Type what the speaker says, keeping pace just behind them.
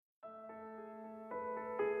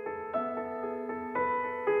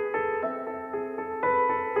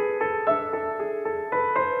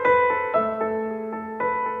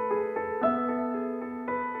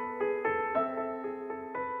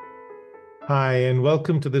Hi, and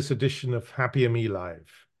welcome to this edition of Happier Me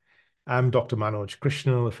Live. I'm Dr. Manoj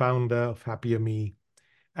Krishna, the founder of Happier Me.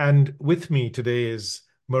 And with me today is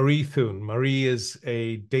Marie Thune. Marie is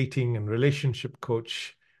a dating and relationship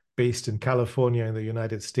coach based in California in the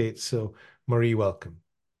United States. So, Marie, welcome.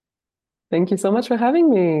 Thank you so much for having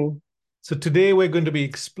me. So, today we're going to be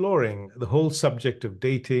exploring the whole subject of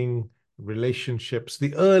dating, relationships,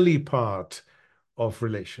 the early part of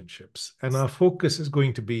relationships. And our focus is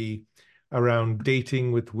going to be around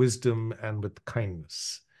dating with wisdom and with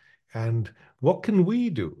kindness. And what can we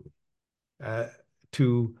do uh,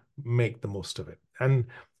 to make the most of it? And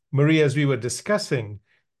Marie, as we were discussing,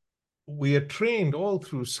 we are trained all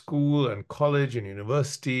through school and college and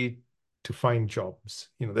university to find jobs.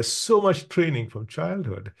 There's so much training from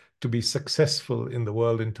childhood to be successful in the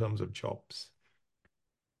world in terms of jobs.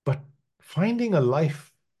 But finding a life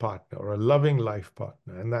partner or a loving life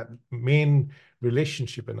partner and that main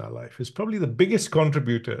relationship in our life is probably the biggest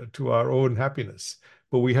contributor to our own happiness,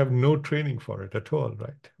 but we have no training for it at all,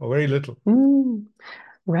 right? Or very little. Mm,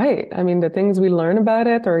 right. I mean, the things we learn about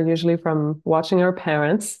it are usually from watching our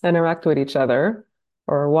parents interact with each other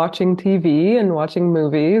or watching TV and watching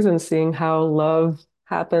movies and seeing how love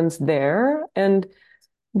happens there. And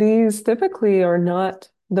these typically are not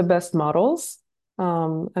the best models.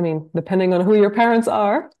 I mean, depending on who your parents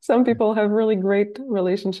are, some people have really great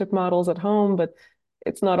relationship models at home, but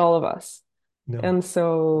it's not all of us. No. And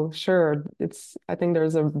so, sure, I think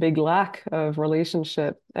there's a big lack of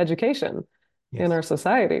relationship education in Yes. our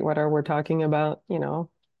society, whether we're talking about, the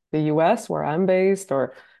US where I'm based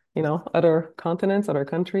or, other continents, other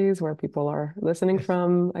countries where people are listening Yes.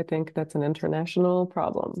 from. I think that's an international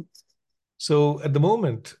problem. So at the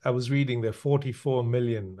moment, I was reading there are 44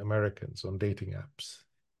 million Americans on dating apps,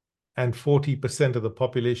 and 40% of the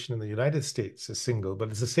population in the United States is single, but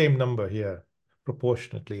it's the same number here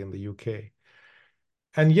proportionately in the UK.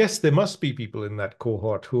 And yes, there must be people in that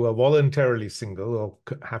cohort who are voluntarily single or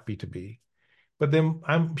happy to be. But then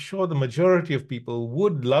I'm sure the majority of people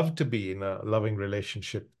would love to be in a loving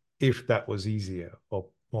relationship if that was easier or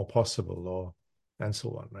more possible or and so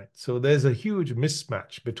on, right? So there's a huge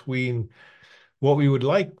mismatch between what we would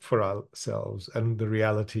like for ourselves and the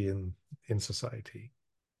reality in society.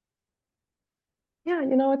 Yeah,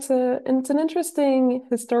 it's an interesting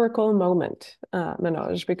historical moment,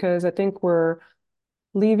 Manoj, because I think we're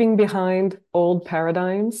leaving behind old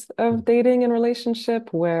paradigms of dating and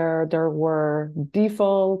relationship where there were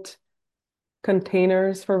default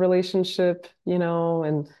containers for relationship,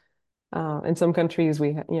 and in some countries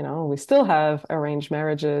we still have arranged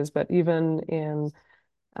marriages, but even in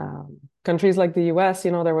countries like the US,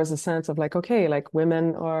 there was a sense of like, okay, like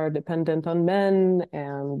women are dependent on men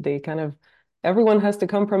and everyone has to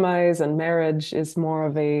compromise, and marriage is more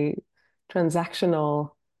of a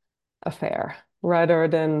transactional affair rather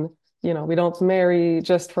than, we don't marry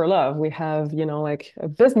just for love. We have, like a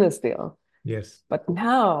business deal. Yes. But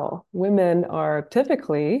now women are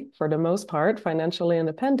typically, for the most part, financially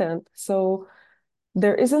independent. So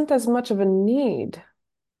there isn't as much of a need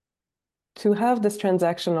to have this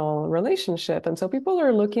transactional relationship. And so people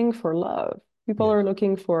are looking for love. People Yes. are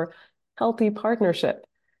looking for healthy partnership.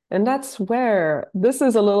 And that's where this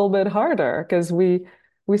is a little bit harder because we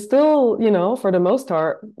still, for the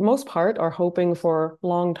most part are hoping for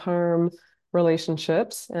long-term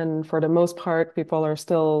relationships. And for the most part, people are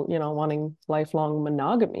still, wanting lifelong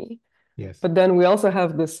monogamy. Yes. But then we also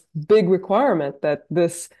have this big requirement that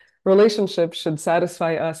this relationship should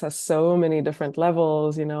satisfy us at so many different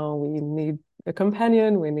levels. We need a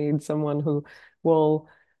companion, we need someone who will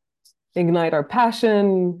ignite our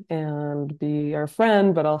passion and be our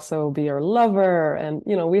friend, but also be our lover. And,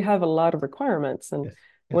 we have a lot of requirements. And Yes.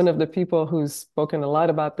 one Yes. of the people who's spoken a lot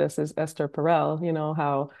about this is Esther Perel,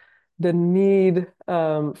 how the need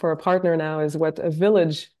for a partner now is what a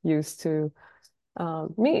village used to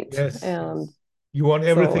meet. Yes. And Yes. You want so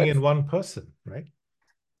everything it's, in one person, right?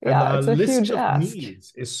 And yeah, our it's a list huge of ask.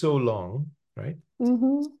 needs is so long, right?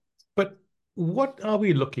 Hmm. But what are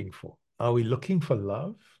we looking for? Are we looking for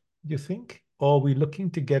love, you think? Or are we looking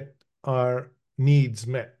to get our needs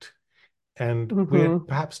met? And we're Hmm.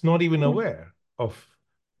 perhaps not even aware of.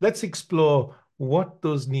 Let's explore what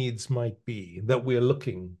those needs might be that we're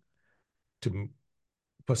looking to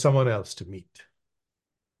for someone else to meet.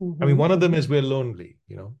 I mean, Hmm. one of them is we're lonely,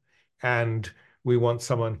 and we want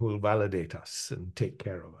someone who will validate us and take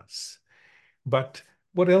care of us. But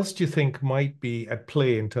what else do you think might be at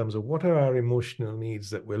play in terms of what are our emotional needs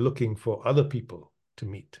that we're looking for other people to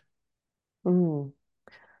meet? Mm.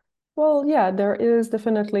 Well, yeah, there is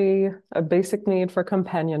definitely a basic need for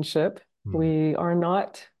companionship. Hmm. We are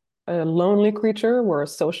not a lonely creature. We're a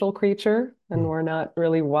social creature, and Mm. we're not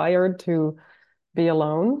really wired to be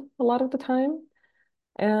alone a lot of the time.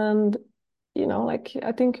 And, like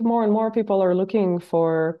I think more and more people are looking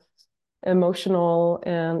for emotional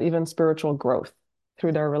and even spiritual growth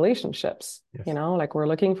through their relationships. Yes. Like we're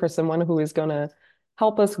looking for someone who is going to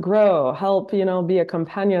help us grow, help, be a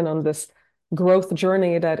companion on this growth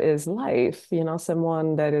journey that is life,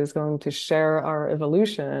 someone that is going to share our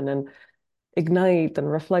evolution and ignite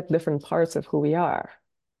and reflect different parts of who we are.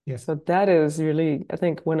 Yes. So that is really, I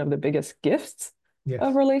think, one of the biggest gifts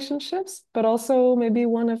of Yes. relationships, but also maybe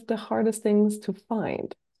one of the hardest things to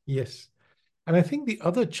find. Yes. And I think the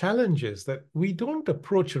other challenge is that we don't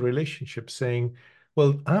approach a relationship saying,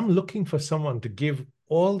 well, I'm looking for someone to give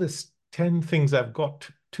all this 10 things I've got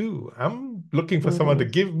to. I'm looking for someone to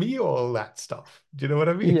Mhm. give me all that stuff. Do you know what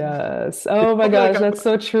I mean? Yes. It's Oh my not like gosh, I've that's got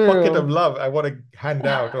so a bucket of true. love I want to hand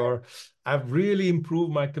out, or I've really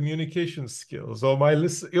improved my communication skills, or my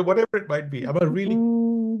listen, whatever it might be. I'm a really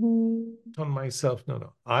Mhm. on myself. No,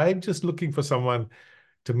 no. I'm just looking for someone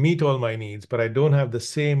to meet all my needs, but I don't have the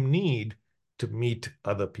same need to meet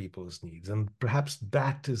other people's needs. And perhaps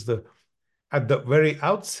that is at the very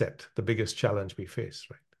outset, the biggest challenge we face,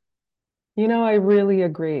 right? I really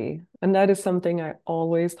agree. And that is something I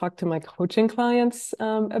always talk to my coaching clients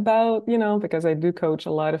about, because I do coach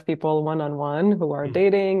a lot of people one-on-one who are Mm.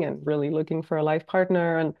 dating and really looking for a life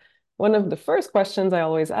partner. And one of the first questions I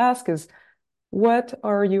always ask is, what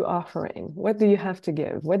are you offering? What do you have to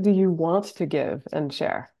give? What do you want to give and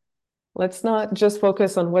share? Let's not just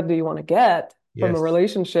focus on what do you want to get from a Yes,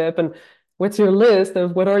 relationship and what's your list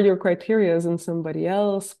of what are your criterias in somebody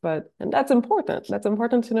else. And that's important. That's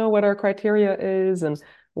important to know what our criteria is and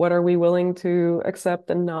what are we willing to accept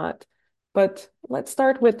and not. But let's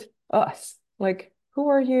start with us. Like, who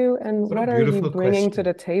are you and what a what are you beautiful bringing to question.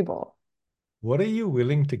 the table? What are you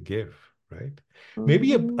willing to give, right?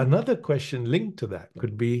 Maybe Hmm. another question linked to that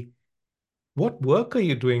could be, what work are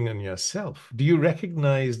you doing on yourself? Do you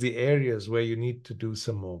recognize the areas where you need to do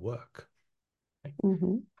some more work?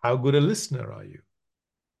 Hmm. How good a listener are you?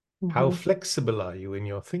 How Hmm. flexible are you in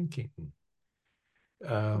your thinking?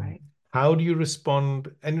 Um, Right. how do you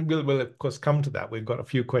respond? And we'll of course come to that. We've got a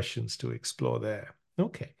few questions to explore there.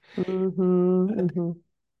 Okay. Hmm. And Hmm.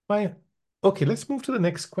 my okay, let's move to the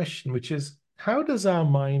next question, which is how does our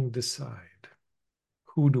mind decide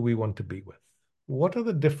who do we want to be with? What are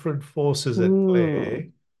the different forces at Mm.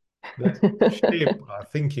 play that shape our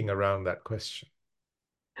thinking around that question?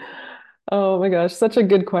 Oh my gosh, such a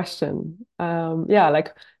good question. Yeah,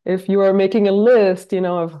 like if you are making a list,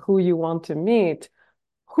 of who you want to meet,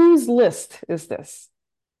 whose list is this?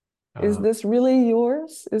 Is Uh, this really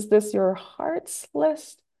yours? Is this your heart's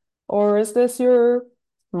list? Or is this your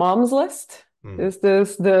mom's list? mm, Is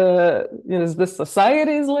this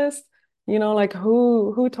society's list? Like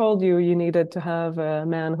who told you you needed to have a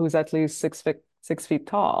man who's at least 6 feet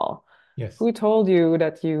tall? yes, Who told you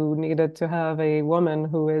that you needed to have a woman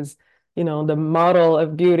who is, the model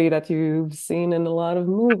of beauty that you've seen in a lot of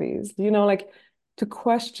movies? Like to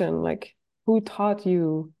question, like, who taught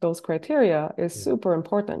you those criteria is yeah, super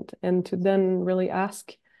important. And to then really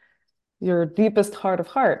ask your deepest heart of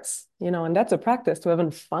hearts, and that's a practice to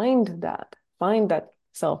even find that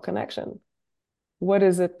self connection. What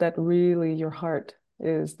is it that really your heart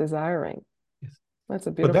is desiring? yes. That's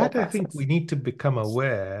a For beautiful that, I think we process. need to become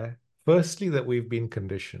aware, firstly, that we've been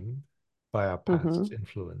conditioned by our past Mm-hmm.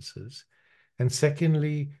 influences. And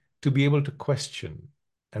secondly, to be able to question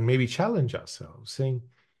and maybe challenge ourselves, saying,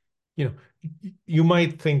 you know, you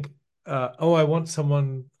might think, oh, I want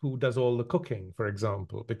someone who does all the cooking, for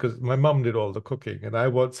example, because my mom did all the cooking and I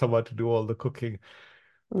want someone to do all the cooking.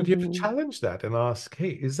 But you have to Mm-hmm. challenge that and ask, hey,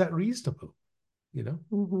 is that reasonable, you know,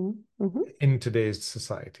 Mm-hmm. Mm-hmm. in today's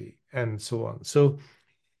society and so on. So,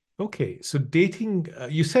 okay, so dating,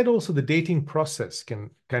 you said also the dating process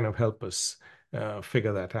can kind of help us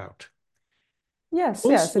figure that out. Yes,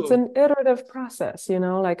 yes, it's Also, an iterative process,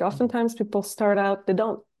 like oftentimes people start out, they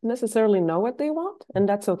don't necessarily know what they want, and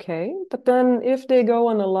that's okay. But then if they go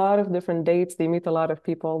on a lot of different dates, they meet a lot of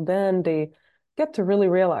people, then they get to really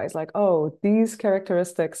realize, like, oh, these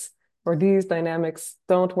characteristics or these dynamics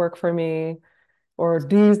don't work for me, or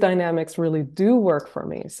these dynamics really do work for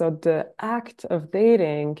me. So the act of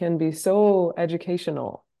dating can be so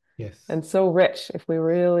educational yes, and so rich if we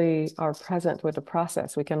really are present with the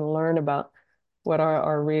process. We can learn about what are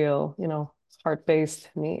our real, heart-based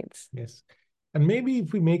needs. yes. And maybe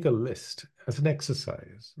if we make a list as an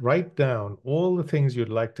exercise, write down all the things you'd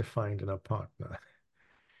like to find in a partner,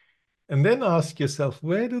 and then ask yourself,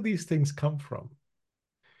 where do these things come from?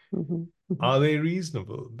 Hmm. Mhm. Are they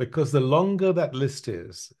reasonable? Because the longer that list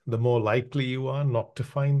is, the more likely you are not to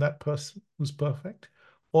find that person who's perfect.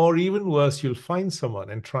 Or even worse, you'll find someone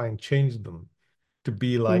and try and change them to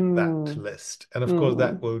be like that Mm. list. And of course,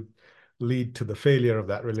 that Mm. will lead to the failure of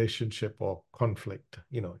that relationship or conflict,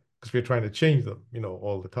 because we're trying to change them,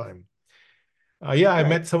 all the time. Yeah, I Right.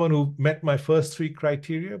 met someone who met my first three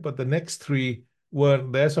criteria, but the next three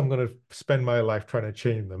weren't there. So I'm going to spend my life trying to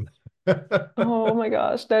change them. Oh my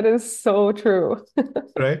gosh, that is so true.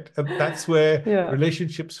 Right? And that's where Yeah.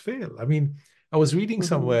 relationships fail. I mean, I was reading Hmm.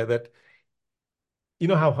 somewhere that you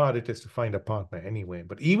know how hard it is to find a partner anyway,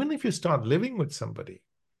 but even if you start living with somebody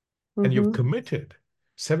and you've Hmm. committed,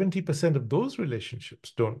 70% of those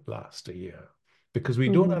relationships don't last a year because we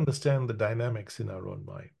don't Hmm. understand the dynamics in our own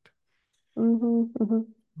mind. Hmm. Hmm.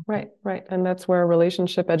 Okay. Right, right. And that's where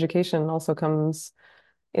relationship education also comes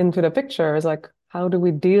into the picture is like, how do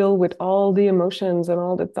we deal with all the emotions and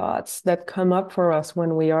all the thoughts that come up for us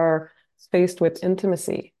when we are faced with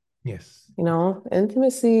intimacy? Yes. You Yes. know,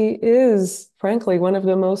 intimacy is frankly one of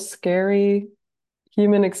the most scary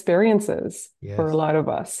human experiences for a Yes. lot of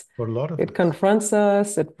us. For a lot of It us. confronts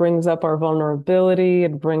us, it brings up our vulnerability,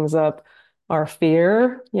 it brings up our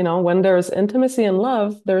fear. You know, when there's intimacy and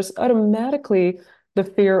love, there's automatically the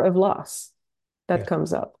fear of loss that Yes.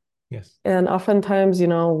 comes up. Yes. And oftentimes, you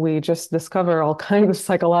know, we just discover all kinds of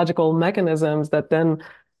psychological mechanisms that then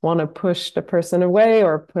want to push the person away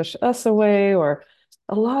or push us away, or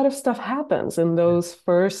a lot of stuff happens in Yes. those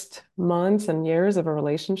first months and years of a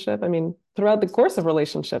relationship. I mean, throughout the course of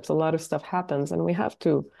relationships, a lot of stuff happens, and we have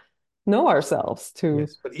to know ourselves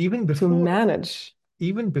Yes. But to manage.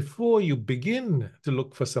 even before you begin to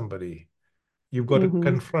look for somebody, you've got to Hmm.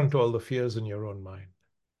 confront all the fears in your own mind.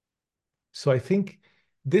 So I think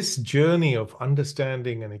this journey of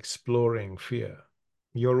understanding and exploring fear,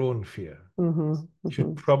 your own fear, Hmm. should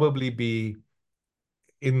Hmm. probably be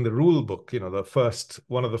in the rule book,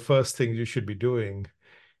 one of the first things you should be doing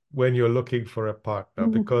when you're looking for a partner,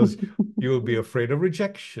 because you'll be afraid of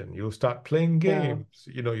rejection. You'll start playing Yeah. games,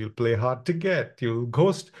 you'll play hard to get, you'll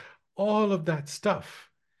ghost, all of that stuff,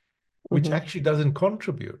 which Hmm. actually doesn't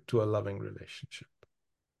contribute to a loving relationship.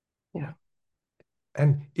 Yeah. Right?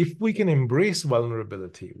 And if we can embrace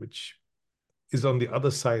vulnerability, which is on the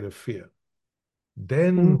other side of fear,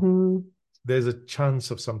 then Hmm. there's a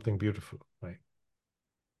chance of something beautiful, right?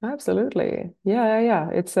 Absolutely. Yeah, yeah, yeah.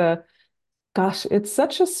 It's a Gosh, it's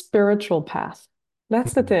such a spiritual path.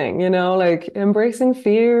 That's the Mhm. thing, you know, like embracing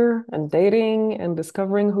fear and dating and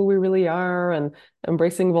discovering who we really are and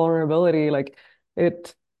embracing vulnerability. Like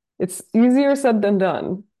it, it's easier said than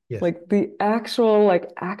done. Yes, Like the actual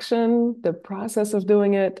like action, the process of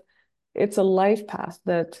doing it, it's a life path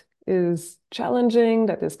that is challenging,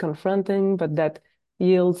 that is confronting, but that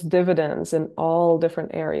yields dividends in all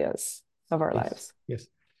different areas of our yes, lives. yes.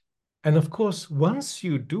 And of course, once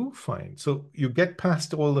you do find, so you get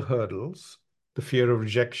past all the hurdles, the fear of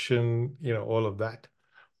rejection, all of that.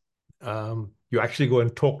 You actually go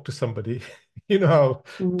and talk to somebody. You know how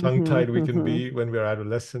Hmm. tongue-tied we can Hmm. be when we're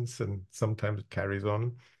adolescents, and sometimes it carries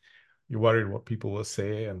on. You're worried what people will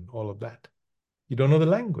say and all of that. You don't know the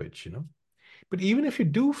language. But even if you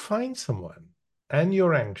do find someone and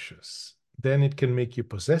you're anxious, then it can make you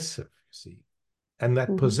possessive, you see. And that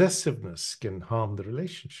Hmm. possessiveness can harm the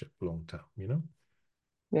relationship long term.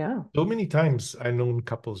 Yeah. So many times I've known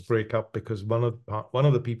couples break up because one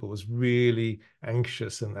of the people was really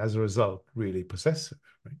anxious and as a result, really possessive,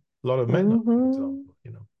 right? A lot of men are, for Hmm.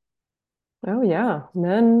 example. Oh yeah,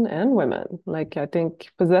 men and women. Like I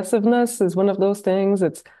think possessiveness is one of those things.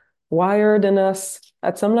 It's wired in us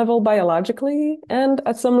at some level biologically and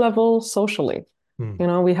at some level socially. Hmm. You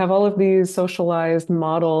know, we have all of these socialized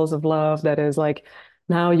models of love that is like,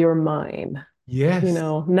 now you're mine. You Yes,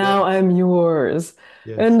 know, now yes, I'm yours.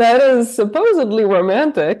 yes, And that is supposedly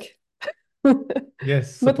romantic.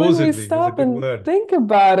 yes. But when we Supposedly is a stop good and word. think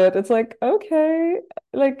about it, it's like, okay,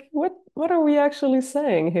 like what are we actually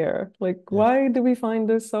saying here? Like, Yes, why do we find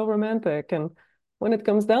this so romantic? And when it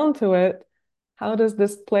comes down to it, how does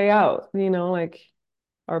this play out? You know, like,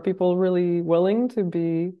 are people really willing to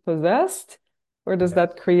be possessed? Or does yes,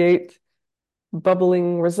 that create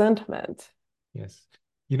bubbling resentment? yes.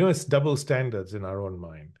 It's double standards in our own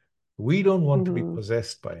mind. We don't want to be Hmm.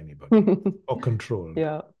 possessed by anybody or controlled,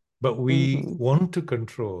 Yeah. but we Hmm. want to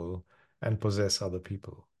control and possess other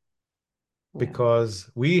people Yeah. because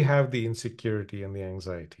we have the insecurity and the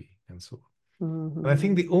anxiety and so on. And I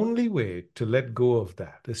think Hmm. the only way to let go of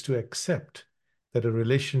that is to accept that a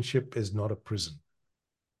relationship is not a prison.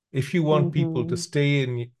 If you want people to Hmm. stay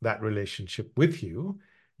in that relationship with you,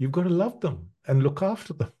 you've got to love them and look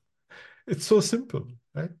after them. It's so simple,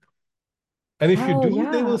 right? And if you Well, do,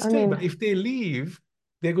 they yeah, will I stay. mean, But if they leave,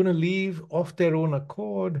 they're going to leave off their own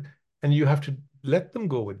accord, and you have to let them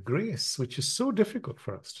go with grace, which is so difficult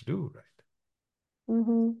for us to do, right?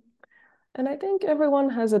 hmm And I think everyone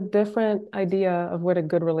has a different idea of what a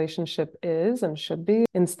good relationship is and should be,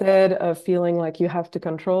 instead of feeling like you have to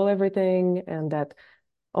control everything and that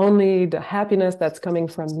only the happiness that's coming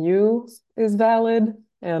from you is valid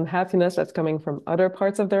and happiness that's coming from other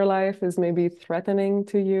parts of their life is maybe threatening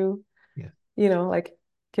to you. Yeah. Like,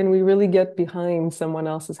 can we really get behind someone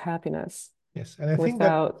else's happiness Yes. And I think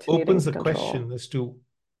that without needing opens to the control? question as to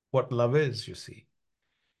what love is, you see.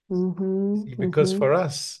 Mm-hmm, See, because mm-hmm. for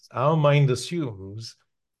us, our mind assumes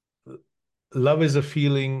love is a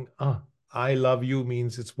feeling, I love you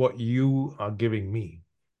means it's what you are giving me.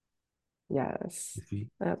 Yes, You see,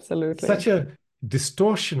 it's such absolutely. a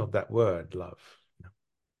distortion of that word, love.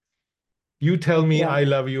 You tell me Yeah. I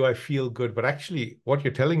love you, I feel good, but actually, what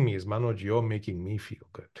you're telling me is, Manoj, you're making me feel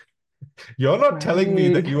good. You're not telling me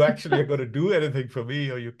that Right. you actually are going to do anything for me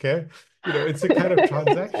or you care. It's a kind of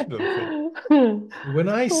transactional thing. When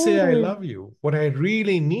I say I Totally. love you, what I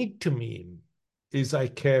really need to mean is I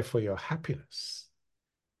care for your happiness.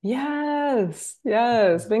 Yes.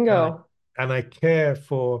 Yes. And I Bingo. and I care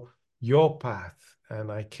for your path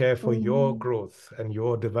and I care for your Mm-hmm. growth and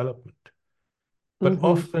your development. But Mm-hmm.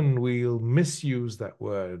 often we'll misuse that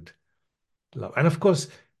word love. And of course,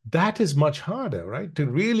 that is much harder, right? To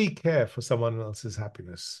really care for someone else's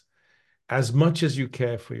happiness as much as you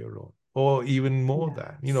care for your own, or even more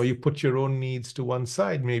than. Yes. You put your own needs to one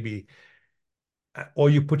side, maybe, or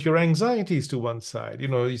you put your anxieties to one side.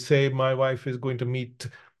 You say, my wife is going to meet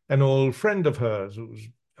an old friend of hers who's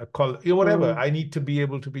a whatever. Mm. I need to be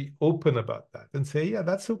able to be open about that and say, yeah,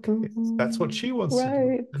 that's okay. That's what Mm-hmm. she wants to do,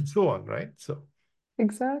 Right. and so on, right? So,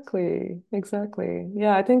 Exactly. Exactly.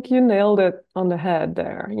 Yeah, I think you nailed it on the head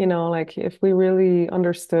there. Like if we really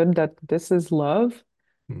understood that this is love,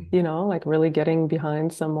 hmm. like really getting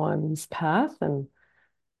behind someone's path and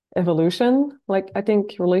evolution, like I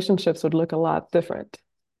think relationships would look a lot different.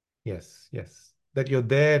 Yes, yes. That you're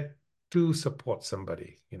there to support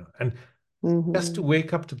somebody, and just to Mm-hmm.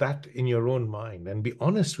 wake up to that in your own mind and be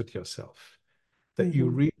honest with yourself that you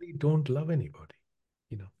Mm-hmm. really don't love anybody.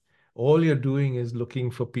 You know, all you're doing is looking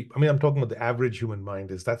for people. I mean, I'm talking about the average human mind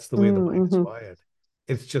is that's the way the mind is Mm-hmm. wired.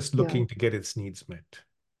 It's just Yeah. looking to get its needs met.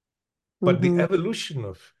 But the Mm-hmm. evolution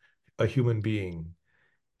of a human being,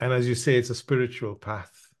 and as you say, it's a spiritual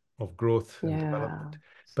path of growth and Yeah. development.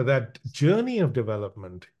 But that journey of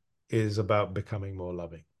development is about becoming more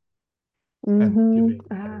loving and Mm-hmm. giving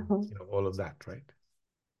and all of that, right?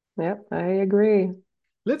 Yep, I agree.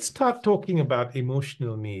 Let's start talking about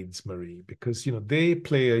emotional needs, Marie, because they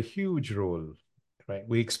play a huge role, right?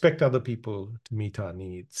 We expect other people to meet our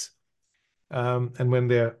needs, and when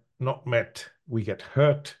they're not met, we get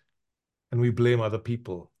hurt, and we blame other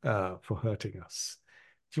people for hurting us.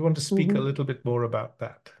 Do you want to speak a Mm-hmm. little bit more about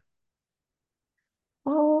that?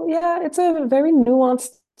 Well, yeah, it's a very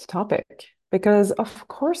nuanced topic because, of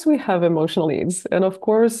course, we have emotional needs. And of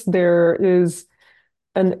course, there is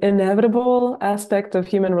an inevitable aspect of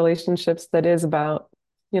human relationships that is about,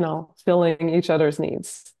 filling each other's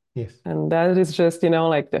needs. Yes. And that is just,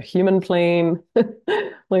 like the human plane.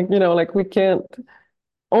 Like we can't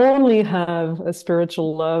only have a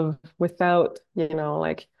spiritual love without,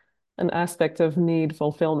 like an aspect of need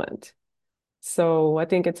fulfillment. So I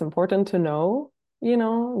think it's important to know,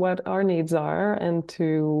 what our needs are and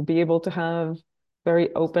to be able to have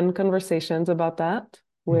very open conversations about that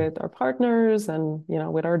Mm, with our partners and,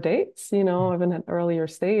 with our dates, mm. even at earlier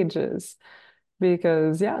stages.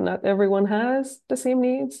 Because, yeah, not everyone has the same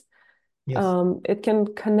needs. Yes. It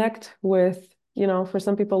can connect with, for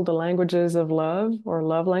some people, the languages of love or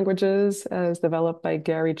love languages as developed by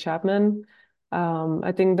Gary Chapman.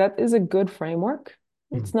 I think that is a good framework.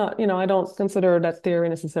 Mm. It's not, I don't consider that theory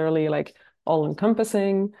necessarily like all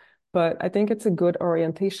encompassing, but I think it's a good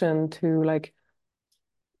orientation to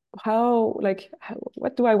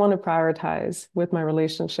what do I want to prioritize with my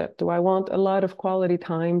relationship? Do I want a lot of quality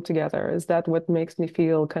time together? Is that what makes me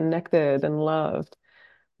feel connected and loved?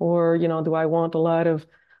 Or, do I want a lot of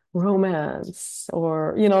romance?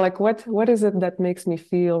 Or, like what is it that makes me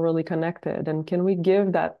feel really connected? And can we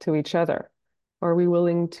give that to each other? Are we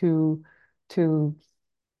willing to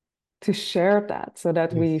to share that so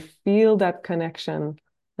that we Yes. feel that connection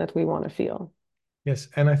that we want to feel? Yes.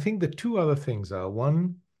 And I think the two other things are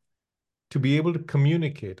one, to be able to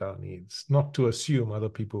communicate our needs, not to assume other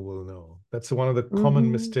people will know. That's one of the common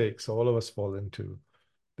Mm-hmm, mistakes all of us fall into.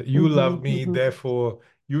 That you mm-hmm, love me, mm-hmm. therefore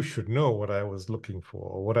you should know what I was looking for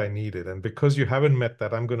or what I needed. And because you haven't met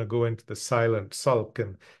that, I'm going to go into the silent sulk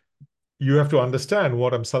and you have to understand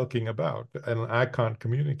what I'm sulking about, and I can't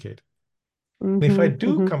communicate. And if I Mm-hmm. do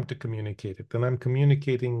Mm-hmm. come to communicate it, then I'm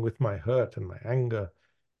communicating with my hurt and my anger.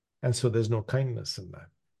 And so there's no kindness in that.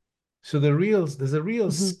 So there's a real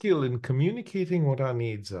Mm-hmm. skill in communicating what our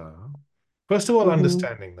needs are. First of all, Mm-hmm.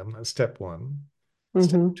 understanding them, that's step one.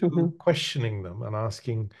 Step Mm-hmm. Mm-hmm. two, questioning them and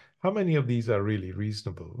asking how many of these are really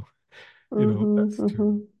reasonable. Mm-hmm. That's two.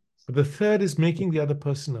 Mm-hmm. But the third is making the other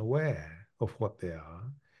person aware of what they are,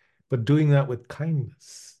 but doing that with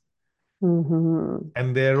kindness. Mm-hmm.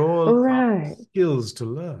 And they're all our Right. skills to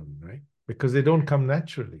learn, right? Because they don't come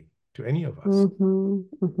naturally to any of us. Mm-hmm.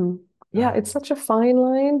 Mm-hmm. Yeah, it's Um, such a fine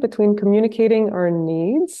line between communicating our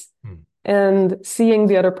needs hmm. and seeing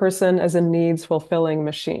the other person as a needs fulfilling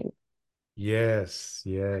machine. Yes,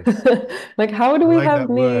 yes. Like, how do I we like have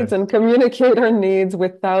that needs word. and communicate our needs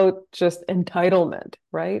without just entitlement,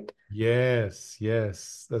 right? Yes,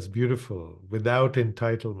 yes. That's beautiful. Without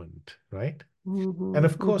entitlement, right? And Mm-hmm.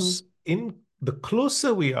 of Mm-hmm. course, in the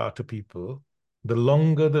closer we are to people, the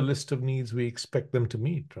longer the list of needs we expect them to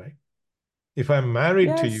meet, right? If I'm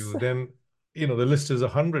married to Yes. you, then the list is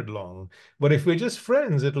 100 long. But if we're just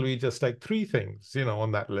friends, it'll be just like three things,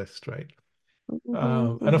 on that list, right?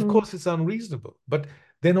 Mm-hmm. And of Mm-hmm. course, it's unreasonable. But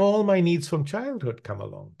then all my needs from childhood come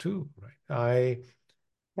along too, right?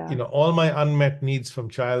 Yeah. All my unmet needs from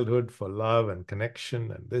childhood for love and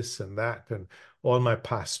connection and this and that, and all my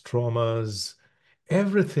past traumas,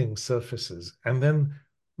 everything surfaces. And then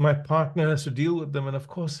my partner has to deal with them. And of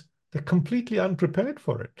course, they're completely unprepared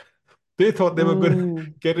for it. They thought they were going to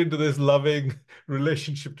Mm. get into this loving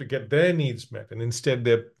relationship to get their needs met. And instead,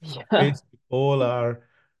 they're Yeah. faced with all our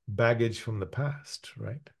baggage from the past,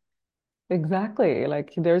 right? Exactly.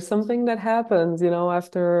 Like there's something that happens,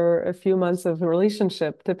 after a few months of a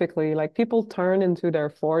relationship, typically, like people turn into their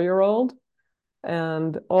 4-year-old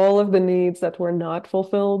and all of the needs that were not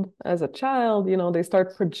fulfilled as a child, they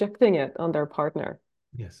start projecting it on their partner.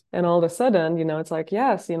 Yes. And all of a sudden, it's like,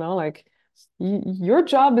 yes, like y your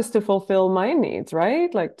job is to fulfill my needs,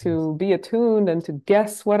 right? Like Yes. to be attuned and to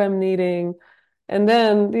guess what I'm needing. And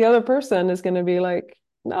then the other person is going to be like,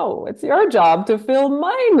 no, it's your job to fill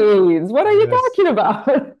my needs. What are you Yes. talking about?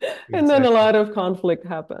 And then a Exactly. lot of conflict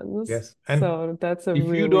happens. Yes. And So that's a if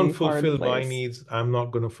you don't really hard fulfill my place. needs, I'm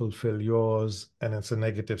not going to fulfill yours. And it's a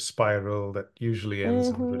negative spiral that usually ends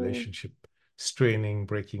in Hmm. relationship straining,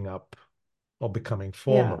 breaking up, or becoming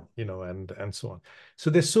Yeah. formal, and so on.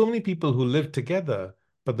 So there's so many people who live together,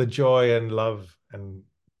 but the joy and love and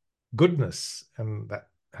goodness and that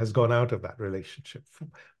has gone out of that relationship,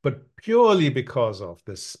 but purely because of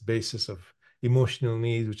this basis of emotional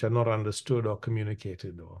needs which are not understood or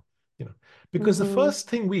communicated, or because the Hmm. first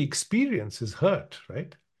thing we experience is hurt,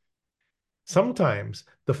 right? Sometimes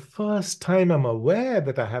the first time I'm aware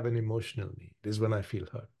that I have an emotional need is when I feel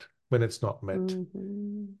hurt, when it's not met.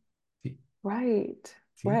 Hmm. See, Right.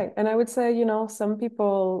 see? Right. And I would say, some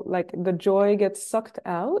people like the joy gets sucked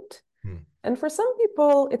out. Hmm. And for some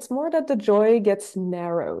people, it's more that the joy gets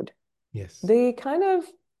narrowed. Yes. They kind of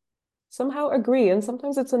somehow agree. And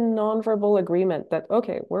sometimes it's a nonverbal agreement that,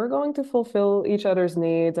 okay, we're going to fulfill each other's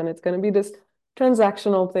needs and it's going to be this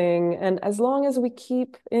transactional thing. And as long as we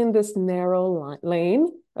keep in this narrow lane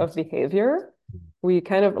of Yes. behavior, Hmm. we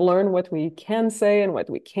kind of learn what we can say and what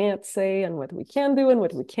we can't say and what we can do and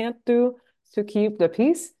what we can't do to keep the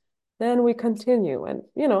peace. Then we continue. And,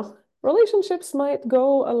 relationships might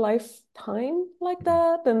go a lifetime like Hmm.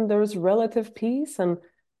 that. And there's relative peace. And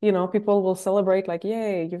people will celebrate like,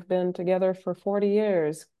 yay, you've been together for 40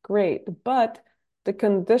 years. Great. But the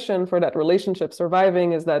condition for that relationship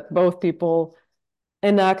surviving is that both people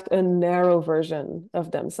enact a narrow version of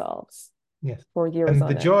themselves Yes. for years And the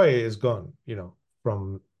on end. joy is gone,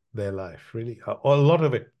 from their life, really. Or a lot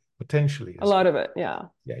of it potentially A is lot gone. of it. Yeah.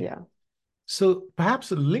 Yeah, yeah. Yeah. So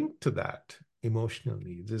perhaps a link to that emotional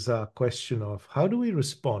needs is our question of how do we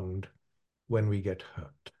respond when we get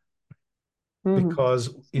hurt? Hmm.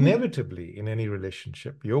 Because inevitably in any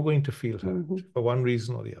relationship, you're going to feel hurt Hmm. for one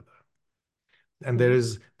reason or the other. And there Yeah.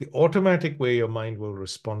 is the automatic way your mind will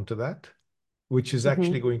respond to that, which is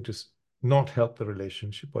actually Hmm. going to not help the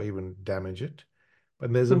relationship or even damage it.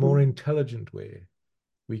 But there's a more Hmm. intelligent way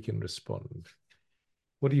we can respond.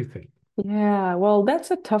 What do you think? Yeah, well,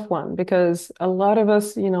 that's a tough one because a lot of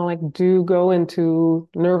us, like do go into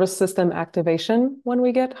nervous system activation when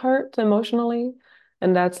we get hurt emotionally.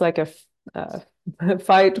 And that's like a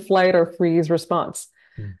fight, flight, or freeze response.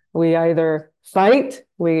 Hmm. We either fight,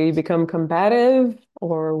 we become combative,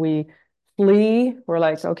 or we flee. We're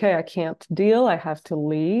like, okay, I can't deal, I have to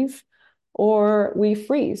leave. Or we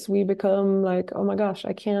freeze, we become like, oh my gosh,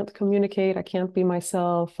 I can't communicate, I can't be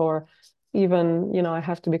myself, or even, I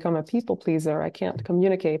have to become a people pleaser. I can't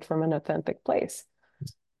communicate from an authentic place.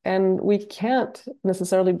 And we can't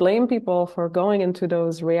necessarily blame people for going into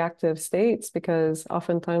those reactive states because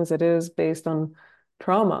oftentimes it is based on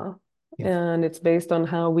trauma Yes. and it's based on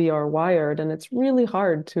how we are wired. And it's really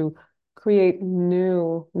hard to create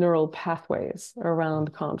new neural pathways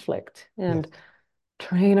around conflict Yes. and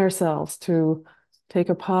train ourselves to take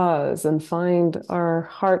a pause and find our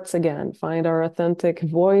hearts again, find our authentic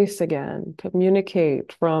voice again,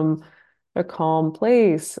 communicate from a calm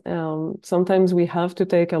place. Sometimes we have to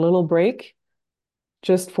take a little break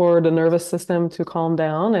just for the nervous system to calm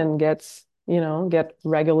down and get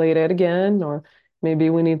regulated again, or maybe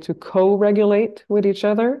we need to co-regulate with each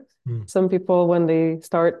other. Mm. Some people, when they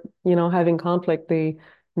start, having conflict, they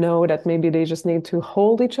know that maybe they just need to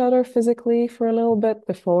hold each other physically for a little bit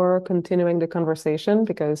before continuing the conversation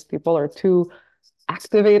because people are too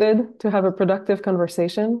activated to have a productive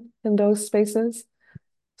conversation in those spaces.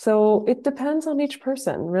 So it depends on each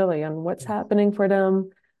person, really, on what's Yes. happening for them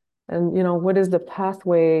and, what is the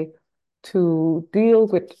pathway to deal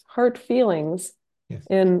with hurt feelings Yes.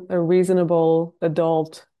 in a reasonable,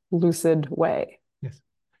 adult, lucid way. Yes.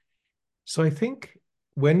 So I think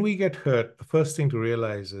when we get hurt, the first thing to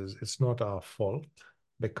realize is it's not our fault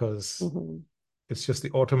because Hmm. it's just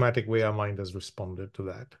the automatic way our mind has responded to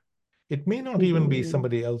that. It may not even be Hmm.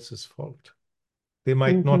 somebody else's fault. They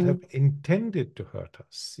might not Hmm. have intended to hurt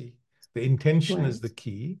us. See, the intention is Right. the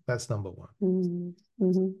key. That's number one. Hmm.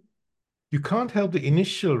 Hmm. You can't help the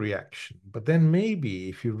initial reaction, but then maybe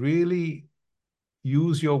if you really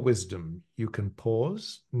use your wisdom, you can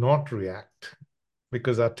pause, not react,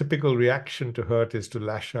 because our typical reaction to hurt is to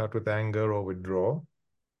lash out with anger or withdraw.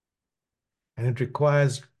 And it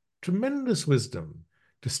requires tremendous wisdom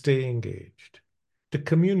to stay engaged, to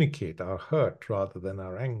communicate our hurt rather than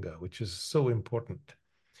our anger, which is so important.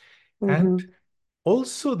 And Hmm.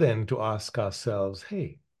 also then to ask ourselves,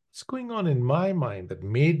 hey, what's going on in my mind that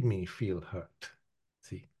made me feel hurt?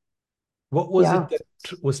 See, what was it Yeah.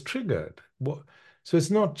 that was triggered? So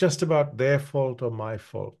it's not just about their fault or my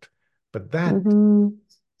fault, but that Hmm.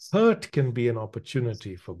 hurt can be an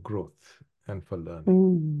opportunity for growth and for learning.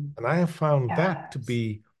 Mm. And I have found that to Yes.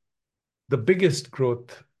 be the biggest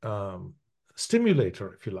growth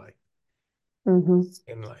stimulator, if you like, Hmm.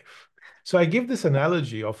 in life. So I give this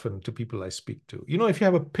analogy often to people I speak to. You know, if you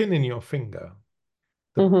have a pin in your finger,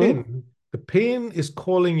 the Hmm. pin, the pain is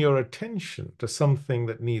calling your attention to something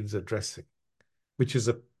that needs addressing, which is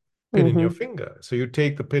a pin in your Hmm. finger. So you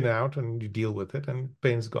take the pin out and you deal with it, and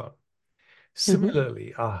pain's gone. Hmm.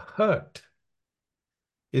 Similarly, our hurt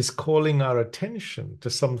is calling our attention to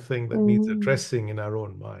something that needs Hmm. addressing in our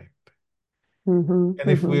own mind. Hmm. And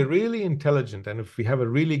if Hmm. we're really intelligent and if we have a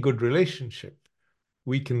really good relationship,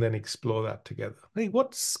 we can then explore that together. Hey,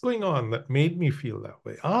 what's going on that made me feel that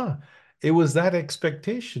way? It was that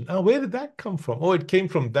expectation. Where did that come from? Oh, it came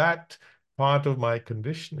from that part of my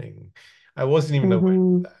conditioning. I wasn't even aware of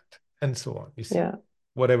Hmm. that, and so on. You see, Yeah.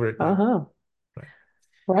 whatever it might be, Uh-huh. right?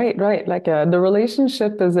 Right, right. Like the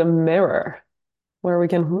relationship is a mirror where we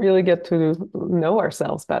can really get to know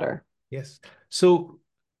ourselves better. Yes. So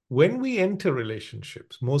when we enter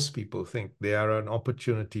relationships, most people think they are an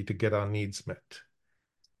opportunity to get our needs met.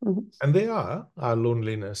 Mhm. And they are, our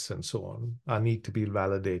loneliness and so on, our need to be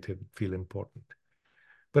validated, feel important.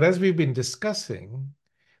 But as we've been discussing,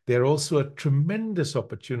 they're also a tremendous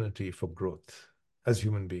opportunity for growth as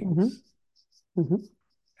human Hmm. beings. Hmm.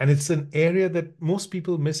 And it's an area that most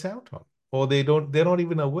people miss out on, or they're not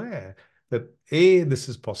even aware that A, this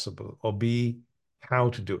is possible, or B, how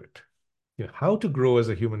to do it. You know, how to grow as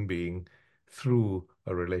a human being through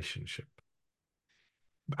a relationship.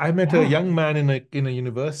 I met a Yeah. young man in a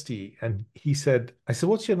university, and I said,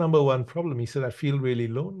 what's your number one problem? He said, I feel really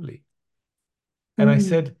lonely. And I Mm.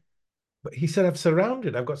 said, but he said,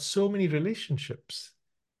 I've got so many relationships.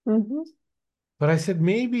 Hmm. But I said,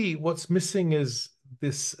 maybe what's missing is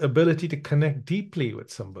this ability to connect deeply with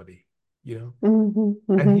somebody, you know? Hmm.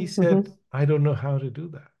 And Hmm. he Hmm. said, I don't know how to do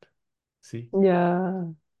that. See? Yeah.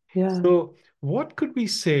 Yeah. So, what could we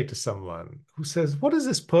say to someone who says, what does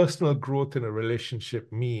this personal growth in a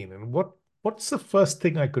relationship mean? And what's the first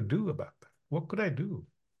thing I could do about that? What could I do?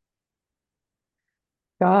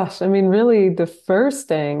 Gosh, I mean, really, the first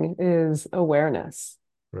thing is awareness.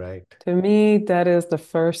 Right. To me, that is the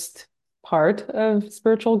first part of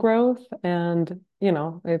spiritual growth. And,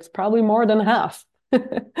 it's probably more than half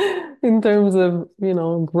in terms of,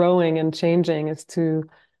 growing and changing is to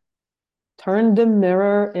turn the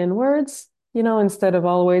mirror inwards, instead of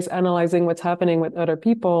always analyzing what's happening with other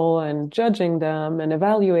people and judging them and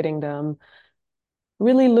evaluating them.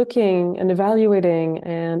 really looking and evaluating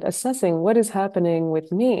and assessing what is happening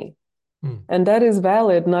with me. Mm. And that is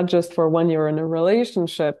valid not just for when you're in a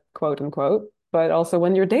relationship, quote unquote, but also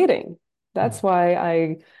when you're dating. Mm. That's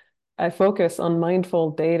why I focus on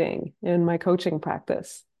mindful dating in my coaching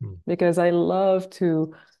practice Mm. because I love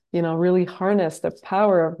to, really harness the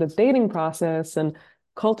power of the dating process and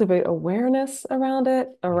cultivate awareness around it,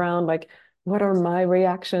 Yeah. around like what are my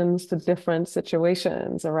reactions to different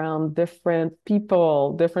situations, around different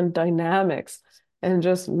people, different dynamics, and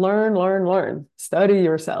just learn, learn, learn. Study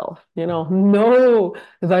yourself, Yeah. know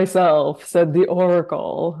thyself, said the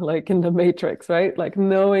Oracle, like in the Matrix, right? Like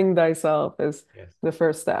knowing thyself is Yes. the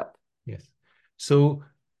first step. Yes. So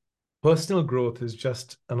personal growth is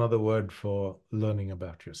just another word for learning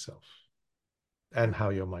about yourself and how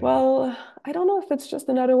your mind works. Well, I don't know if it's just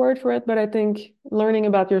another word for it, but I think learning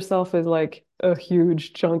about yourself is like a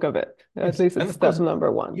huge chunk of it. At Yes. least And it's of step course,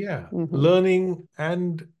 number one. yeah, Hmm. learning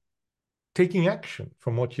and taking action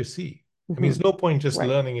from what you see. I mean, Hmm. there's no point just Right.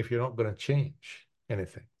 learning if you're not going to change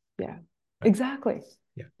anything, Yeah. right? Exactly.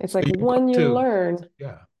 Yeah. It's So like you've got when you to, learn,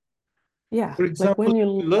 yeah. yeah, For like example, when you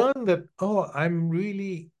you, learn that, oh,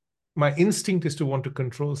 my instinct is to want to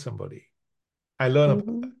control somebody. I learn about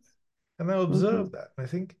that. hmm And I observe hmm that. I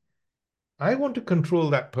think, I want to control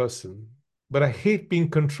that person, but I hate being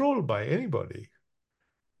controlled by anybody.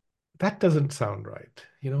 That doesn't sound right.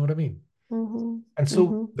 You know what I mean? hmm And so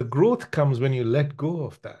hmm the growth comes when you let go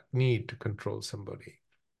of that need to control somebody.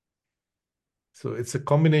 So it's a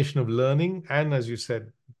combination of learning and, as you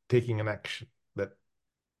said, taking an action that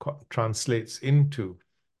translates into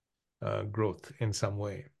growth in some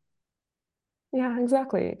way. Yeah,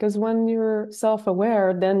 exactly. Because when you're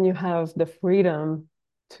self-aware, then you have the freedom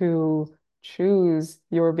to choose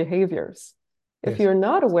your behaviors. If Yes, you're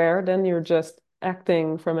not aware, then you're just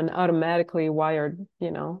acting from an automatically wired,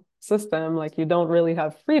 system. Like you don't really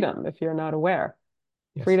have freedom if you're not aware.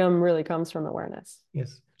 yes, Freedom really comes from awareness.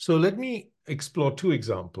 yes. So let me explore two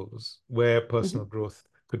examples where Hmm. personal growth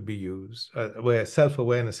could be used, where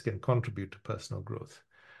self-awareness can contribute to personal growth.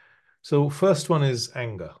 So first one is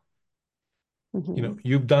anger. Hmm.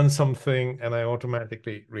 You've done something and I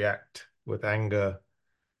automatically react with anger.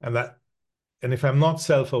 And if I'm not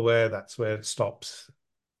self-aware, that's where it stops.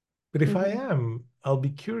 But if I Hmm. am, I'll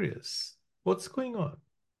be curious. What's going on?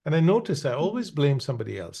 And I notice I Hmm. always blame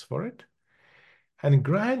somebody else for it. And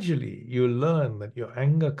gradually you learn that your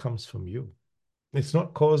anger comes from you. It's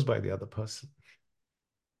not caused by the other person.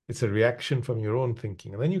 It's a reaction from your own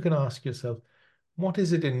thinking. And then you can ask yourself, what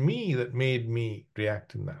is it in me that made me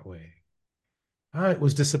react in that way? Ah, it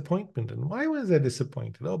was disappointment. And why was I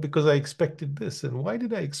disappointed? Oh, because I expected this. And why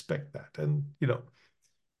did I expect that? And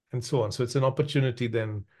so on. So it's an opportunity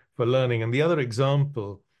then for learning. And the other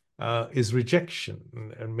example is rejection.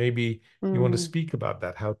 And maybe you want to Mm. speak about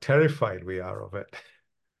that, how terrified we are of it.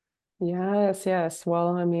 Yes, yes. Well,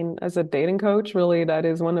 I mean, as a dating coach, really, that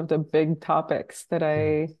is one of the big topics that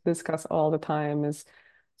Mm. I discuss all the time is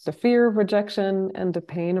the fear of rejection and the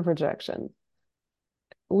pain of rejection.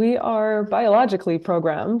 We are biologically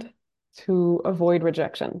programmed to avoid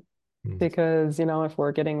rejection Mm. because, if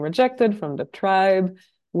we're getting rejected from the tribe,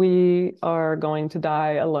 we are going to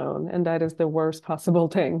die alone. And that is the worst possible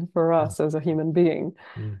thing for Mm. us as a human being.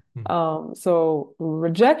 Mm. Mm. So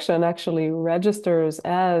rejection actually registers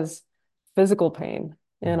as physical pain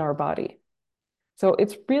in Mm. our body. So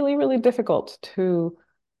it's really, really difficult to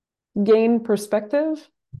gain perspective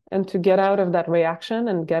and to get out of that reaction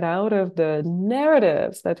and get out of the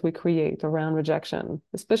narratives that we create around rejection,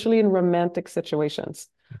 especially in romantic situations,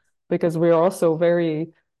 because we're also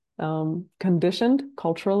very conditioned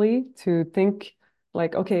culturally to think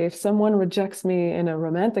like, okay, if someone rejects me in a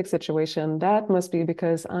romantic situation, that must be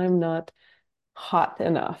because I'm not hot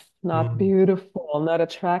enough, not Mm. beautiful, not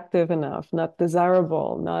attractive enough, not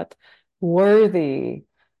desirable, not worthy.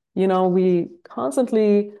 We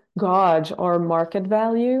constantly gauge our market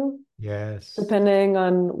value Yes. depending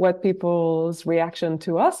on what people's reaction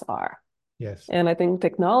to us are. Yes. And I think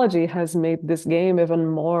technology has made this game even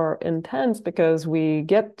more intense because we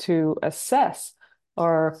get to assess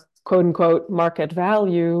our quote unquote market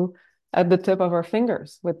value at the tip of our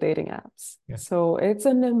fingers with dating apps. Yeah. So it's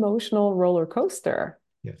an emotional roller coaster.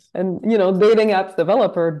 Yes. And, dating apps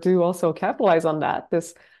developer do also capitalize on that.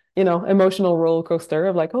 This, emotional roller coaster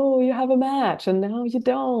of like, oh, you have a match and now you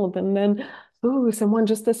don't. And then, oh, someone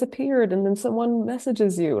just disappeared and then someone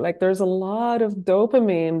messages you. Like there's a lot of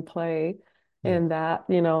dopamine play Yes. in that,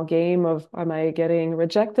 game of am I getting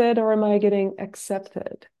rejected or am I getting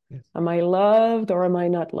accepted? Yes. Am I loved or am I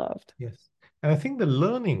not loved? Yes. And I think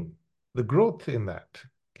the growth in that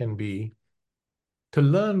can be to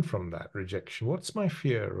learn from that rejection. What's my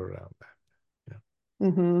fear around that? You know,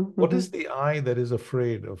 Mm-hmm. what is Mm-hmm. the I that is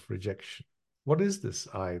afraid of rejection? What is this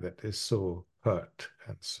I that is so hurt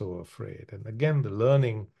and so afraid? And again, the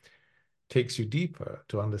learning takes you deeper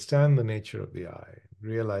to understand the nature of the I,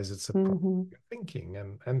 realize it's a problem Mm-hmm. you're thinking,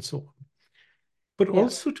 and so on. But Yeah.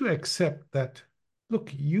 also to accept that,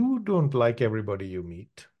 look, you don't like everybody you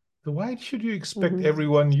meet. So why should you expect Mm-hmm.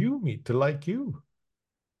 everyone you meet to like you?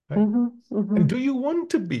 Right? Mm-hmm. And Mm-hmm. do you want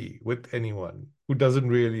to be with anyone who doesn't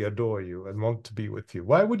really adore you and want to be with you?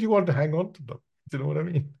 Why would you want to hang on to them? Do you know what I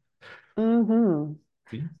mean? Mm-hmm.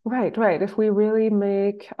 See? Right, right. If we really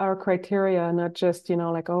make our criteria not just,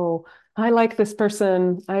 like, oh, I like this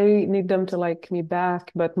person, I need them to like me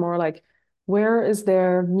back, but more like, where is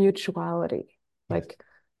their mutuality? Yes. Like,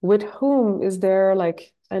 with whom is there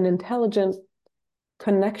like an intelligent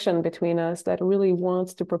connection between us that really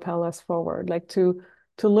wants to propel us forward? Like to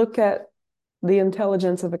look at the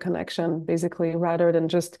intelligence of a connection, basically, rather than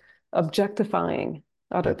just objectifying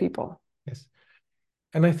other Yes. people. Yes.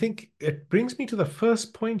 And I think it brings me to the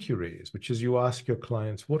first point you raise, which is you ask your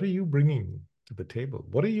clients, what are you bringing to the table?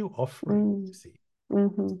 What are you offering? Mm, See,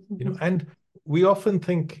 hmm and we often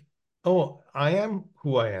think, oh, I am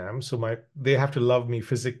who I am, so they have to love me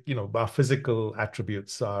our physical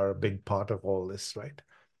attributes are a big part of all this, right?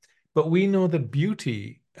 But we know that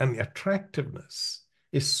beauty and attractiveness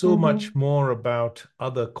is so much hmm more about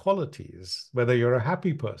other qualities, whether you're a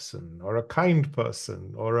happy person or a kind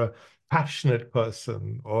person or a passionate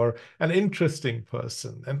person or an interesting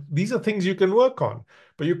person. And these are things you can work on,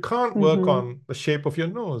 but you can't work hmm on the shape of your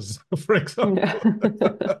nose, for Yeah. example.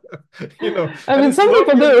 I And mean, it's some not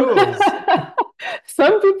people your do. nose.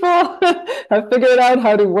 Some people have figured out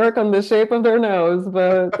how to work on the shape of their nose,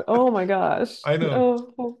 but oh my gosh. I know,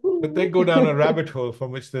 but they Oh. go down a rabbit hole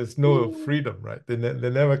from which there's no freedom, right? They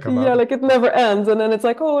never come Yeah, out of. like it never ends. And then it's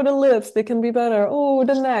like, oh, the lips, they can be better. Oh,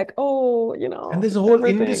 the neck. Oh, And there's a whole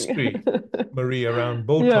everything. industry, Marie, around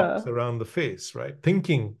Botox Yeah. around the face, right?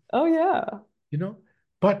 Thinking, Oh, yeah. you know,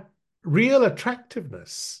 but real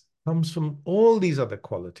attractiveness comes from all these other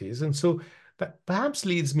qualities. And so that perhaps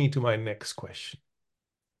leads me to my next question.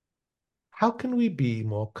 How can we be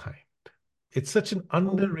more kind? It's such an Mm,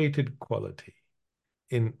 underrated quality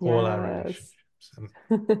in all our yes. relationships, and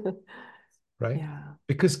right? Yeah.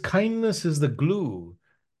 Because kindness is the glue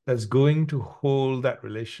that's going to hold that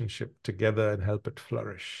relationship together and help it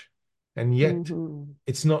flourish. And yet, hmm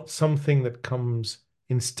it's not something that comes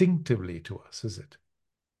instinctively to us, is it?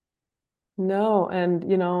 No, and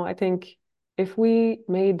I think if we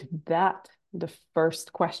made that the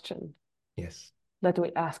first question Yes. that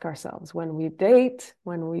we ask ourselves when we date,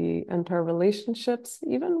 when we enter relationships,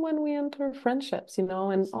 even when we enter friendships, and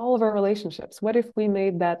all of our relationships, what if we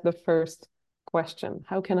made that the first question?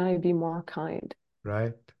 How can I be more kind?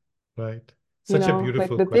 Right. Right. Such a Like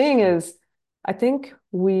beautiful the thing question. is, I think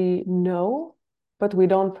we know, but we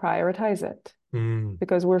don't prioritize it Mm,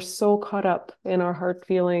 because we're so caught up in our hurt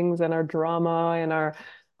feelings and our drama and our,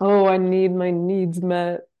 oh, I need my needs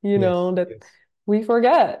met, yes. that Yes. we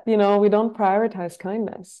forget, we don't prioritize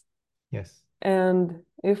kindness. Yes. And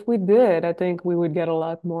if we did, I think we would get a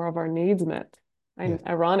lot more of our needs met. And Yes.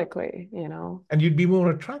 ironically, And you'd be more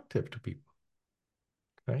attractive to people,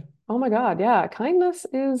 right? oh my God, yeah, kindness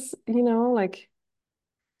is, like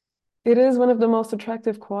it is one of the most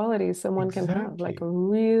attractive qualities someone can have, like a Exactly.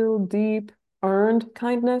 real deep earned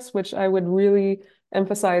kindness, which I would really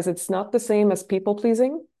emphasize. It's not the same as people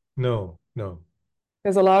pleasing, No, no.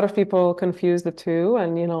 because a lot of people confuse the two.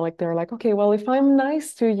 And, like they're like, okay, well, if I'm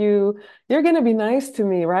nice to you, you're going to be nice to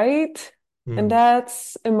me, right? And Mm,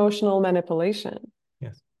 that's emotional manipulation.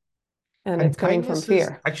 yes. And And it's coming from kindness is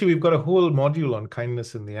fear. actually, we've got a whole module on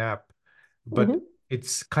kindness in the app, but hmm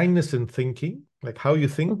it's kindness in thinking, like how you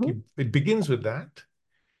think. hmm It begins with that.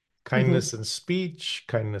 hmm Kindness in speech,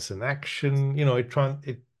 kindness in action,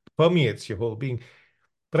 it permeates your whole being.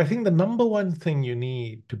 But I think the number one thing you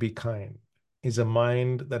need to be kind is a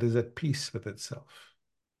mind that is at peace with itself.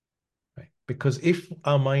 Right? Because if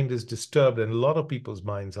our mind is disturbed, and a lot of people's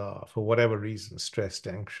minds are, for whatever reason, stressed,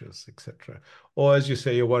 anxious, etc., or as you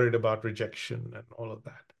say, you're worried about rejection and all of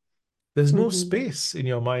that, there's no hmm space in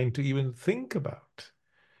your mind to even think about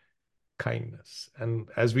kindness. And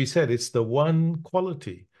as we said, it's the one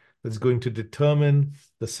quality that's going to determine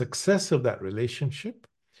the success of that relationship,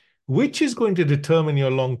 which is going to determine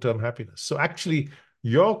your long-term happiness. So actually,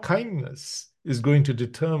 your kindness is going to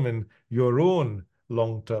determine your own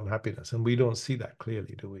long-term happiness. And we don't see that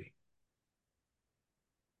clearly, do we?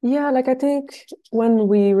 Yeah, like I think when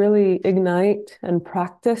we really ignite and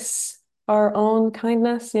practice our own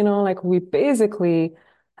kindness, like we basically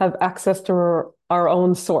have access to our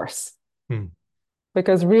own source. Hmm.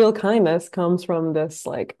 Because real kindness comes from this,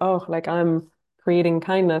 like, oh, like I'm creating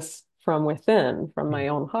kindness from within, from Hmm. my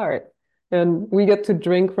own heart. And we get to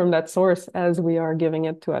drink from that source as we are giving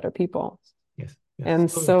it to other people. Yes, yes,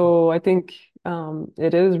 And so important. so I think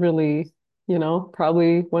it is really,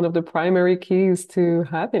 probably one of the primary keys to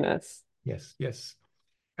happiness. Yes, yes.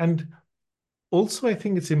 And also, I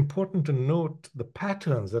think it's important to note the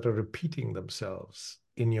patterns that are repeating themselves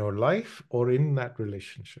in your life or in that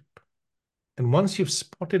relationship. And once you've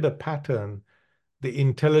spotted a pattern, the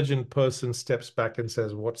intelligent person steps back and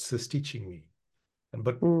says, "What's this teaching me?"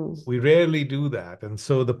 But Mm, we rarely do that. And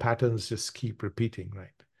so the patterns just keep repeating,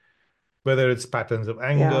 right? Whether it's patterns of yeah.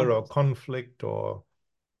 anger or conflict or,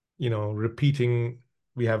 repeating,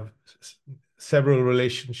 we have several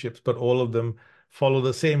relationships, but all of them follow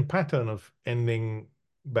the same pattern of ending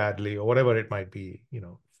badly or whatever it might be,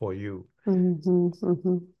 for you. Hmm.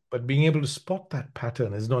 But being able to spot that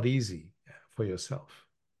pattern is not easy for yourself.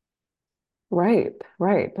 Right,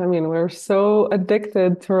 right. I mean, we're so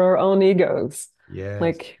addicted to our own egos. Yes,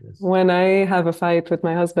 Like yes. when I have a fight with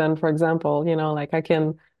my husband, for example, like I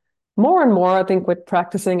can more and more, I think with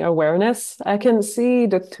practicing awareness, I can see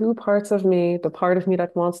the two parts of me, the part of me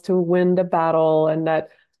that wants to win the battle and that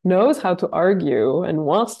knows how to argue and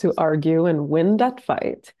wants to argue and win that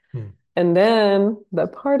fight. Hmm. And then the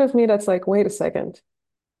part of me that's like, wait a second,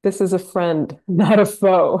 this is a friend, not a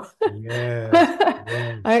foe. Yes,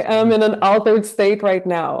 I yes, am yes, in an altered state right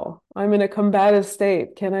now. I'm in a combative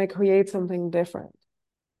state. Can I create something different?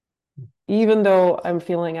 Even though I'm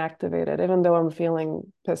feeling activated, even though I'm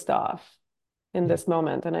feeling pissed off in yeah, this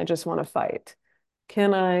moment and I just want to fight,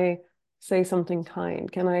 can I say something kind?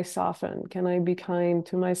 Can I soften? Can I be kind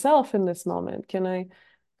to myself in this moment? Can I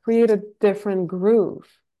create a different groove?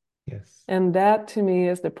 yes, And that to me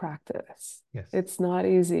is the practice. yes. It's not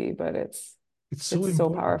easy, but it's It's so it's so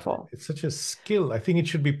important. powerful. It's such a skill. I think it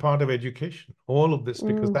should be part of education, all of this,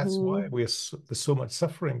 because that's why Hmm. there's so much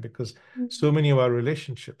suffering, because so many of our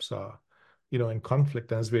relationships are, in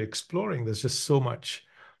conflict. As we're exploring, there's just so much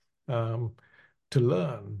um, to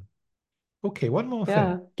learn. Okay, one more thing.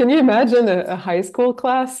 Yeah. Can you imagine a high school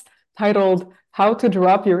class titled How to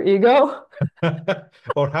Drop Your Ego?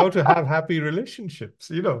 Or how to have happy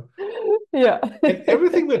relationships. Yeah. And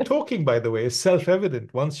everything we're talking, by the way, is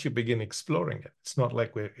self-evident once you begin exploring it. It's not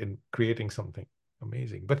like we're in creating something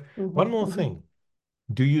amazing. But one Hmm. more Hmm. thing.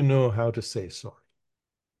 Do you know how to say sorry?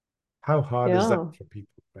 How hard is that Yeah. for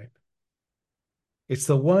people, right? It's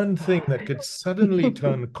the one thing that could suddenly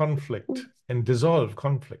turn conflict and dissolve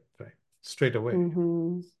conflict, right? Straight away.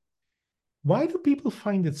 Hmm. Why do people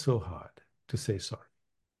find it so hard to say sorry?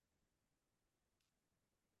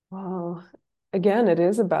 Well, again, it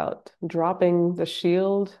is about dropping the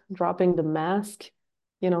shield, dropping the mask,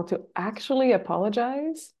 to actually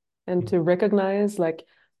apologize and Mm, to recognize, like,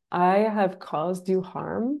 I have caused you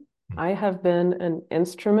harm. mm, I have been an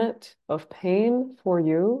instrument of pain for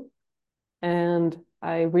you. And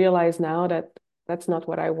I realize now that that's not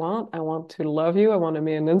what I want. I want to love you. I want to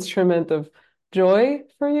be an instrument of joy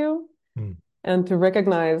for you. mm. And to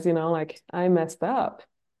recognize, like I messed up.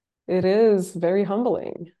 It is very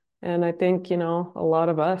humbling. And I think, a lot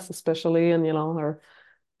of us, especially in, our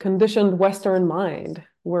conditioned Western mind,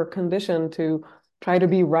 we're conditioned to try to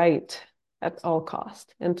be right at all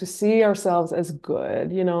cost and to see ourselves as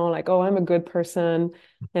good, like, oh, I'm a good person.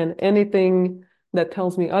 And anything that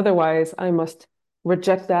tells me otherwise, I must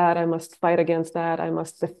reject that. I must fight against that. I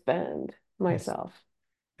must defend Yes. myself.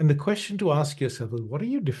 And the question to ask yourself is, what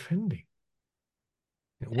are you defending?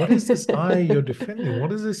 What is this I you're defending?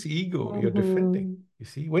 What is this ego you're defending? Hmm. You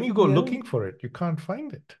see, when you go Yeah. looking for it, you can't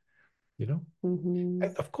find it, you know? Hmm.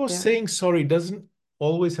 And of course, Yeah. saying sorry doesn't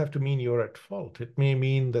always have to mean you're at fault. It may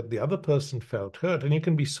mean that the other person felt hurt, and you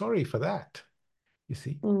can be sorry for that. You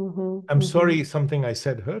see, Hmm. I'm Hmm. sorry something I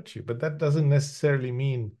said hurt you, but that doesn't necessarily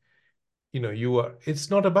mean, you are, it's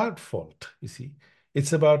not about fault. You see,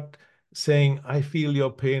 it's about saying, I feel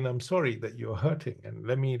your pain. I'm sorry that you're hurting, and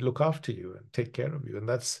let me look after you and take care of you. And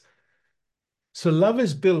that's so love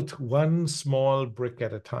is built one small brick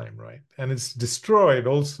at a time, right? And it's destroyed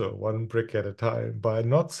also one brick at a time by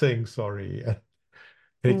not saying sorry and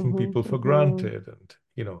taking Hmm. people for Hmm. granted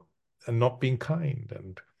and not being kind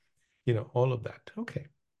and, all of that. Okay.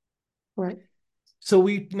 Right. So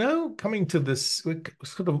we now coming to this, we're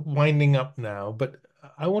sort of winding up now, but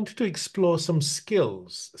I wanted to explore some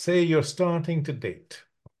skills. Say you're starting to date,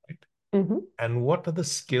 right? Hmm. And what are the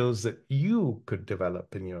skills that you could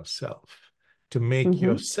develop in yourself to make Hmm.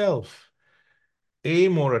 yourself A,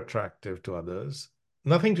 more attractive to others?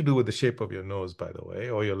 Nothing to do with the shape of your nose, by the way,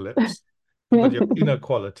 or your lips, but your inner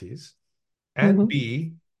qualities. And Hmm.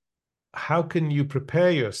 B, how can you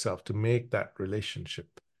prepare yourself to make that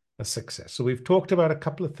relationship a success? So we've talked about a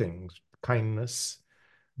couple of things: kindness,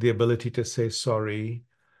 the ability to say sorry,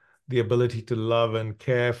 the ability to love and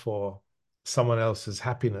care for someone else's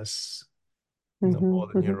happiness, Hmm. more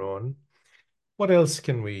than Hmm. your own. What else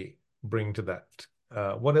can we bring to that?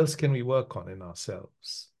 What else can we work on in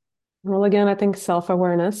ourselves? Well, again, I think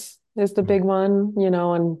self-awareness is the Mm. big one,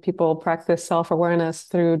 and people practice self-awareness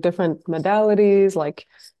through different modalities like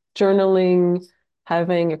journaling,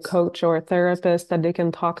 having a coach or a therapist that they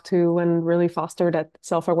can talk to and really foster that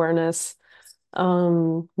self-awareness.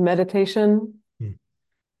 Meditation. Mm.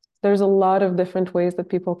 There's a lot of different ways that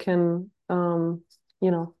people can,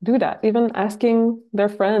 do that. Even asking their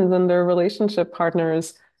friends and their relationship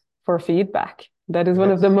partners for feedback. That is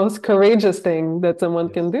one of the Yes, most courageous thing that someone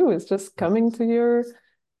yes, can do is just yes, coming to your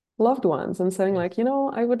loved ones and saying yes. like,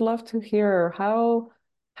 I would love to hear how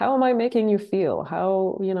am I making you feel?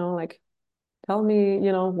 How, like tell me,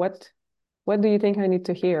 what do you think I need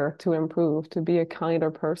to hear to improve, to be a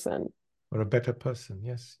kinder person? Or a better person.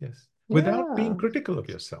 Yes, yes. Without being Yeah, critical of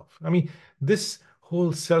yourself. I mean, this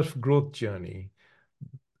whole self-growth journey,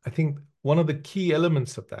 I think one of the key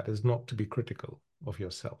elements of that is not to be critical of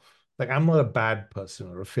yourself. Like, I'm not a bad person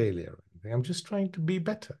or a failure or anything. I'm just trying to be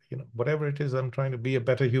better. Whatever it is, I'm trying to be a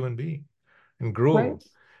better human being and right. grow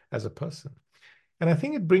as a person. And I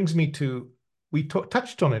think it brings me to, we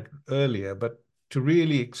touched on it earlier, but to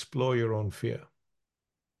really explore your own fear,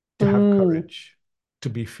 to have Mm, courage, to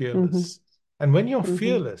be hmm. fearless. And when you're Hmm.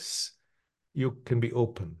 fearless, you can be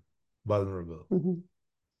open, vulnerable. Hmm.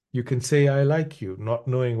 You can say, I like you, not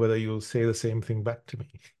knowing whether you'll say the same thing back to me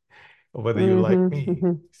or whether you like Hmm. me.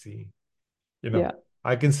 Hmm. See, Yeah,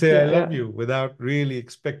 I can say I yeah, love yeah. you without really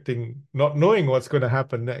expecting, not knowing what's going to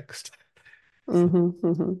happen next. See, Hmm.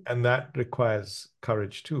 Hmm. and that requires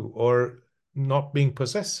courage too, or not being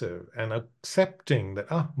possessive and accepting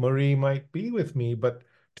that, Marie might be with me, but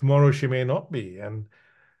tomorrow she may not be. And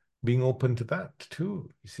being open to that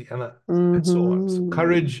too, you see, and so on. So Hmm.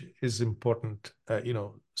 courage is important,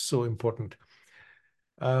 so important.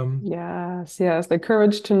 Um, Yes, yes. The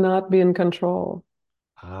courage to not be in control.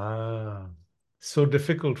 ah, so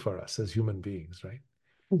difficult for us as human beings, right?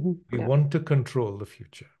 Hmm. We Yeah, want to control the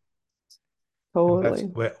future, and that's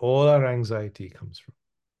totally. where all our anxiety comes from.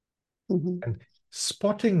 Hmm. And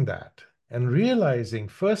spotting that and realizing,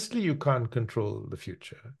 firstly, you can't control the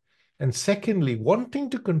future, and secondly, wanting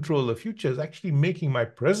to control the future is actually making my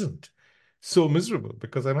present so miserable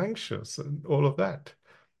because I'm anxious and all of that.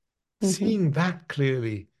 Hmm. Seeing that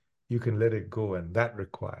clearly, you can let it go, and that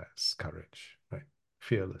requires courage, right? Hmm.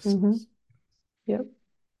 Fearlessness. Yep.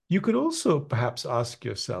 You could also perhaps ask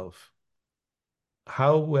yourself,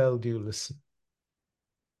 how well do you listen?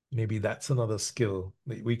 Maybe that's another skill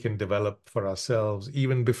that we can develop for ourselves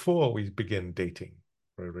even before we begin dating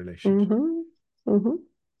for a relationship. Hmm. Hmm.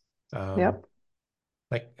 Um, Yep.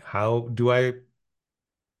 like, how do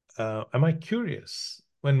am I curious?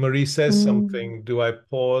 When Marie says Mm. something, do I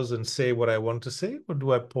pause and say what I want to say, or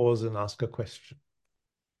do I pause and ask a question?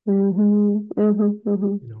 Hmm. Hmm.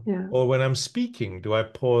 Hmm. Yeah. Or when I'm speaking, do I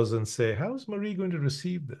pause and say, how's Marie going to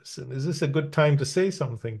receive this? And is this a good time to say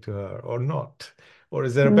something to her or not? Or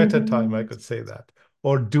is there a better time I Hmm. could say that?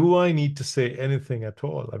 Or do I need to say anything at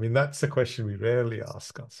all? I mean, that's a question we rarely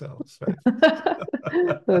ask ourselves, right?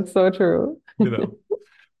 That's so true. You know,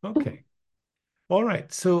 okay. All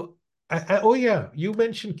right. So, oh, yeah, you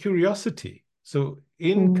mentioned curiosity. So,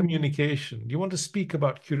 in Mm. communication, you want to speak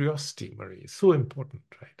about curiosity, Marie. It's so important,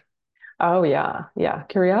 right? Oh yeah, yeah.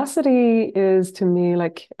 Curiosity is to me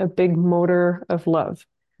like a big motor of love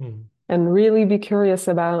Mm, and really be curious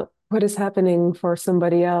about what is happening for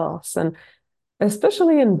somebody else. And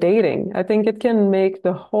especially in dating, I think it can make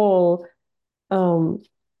the whole um,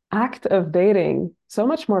 act of dating so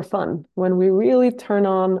much more fun when we really turn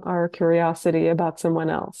on our curiosity about someone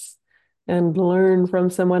else and learn from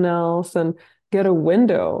someone else and get a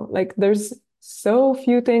window. Like there's so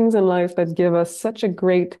few things in life that give us such a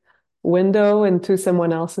great window into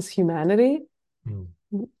someone else's humanity mm.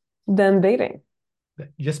 than dating.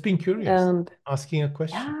 Just being curious, And asking a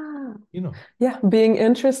question, yeah, you know. yeah, being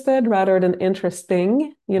interested rather than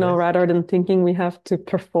interesting, Yes, rather than thinking we have to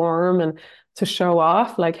perform and to show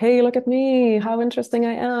off, like, hey, look at me, how interesting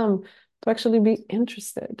I am, to actually be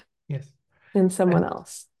interested yes. in someone And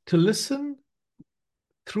else. to listen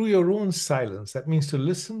through your own silence, that means to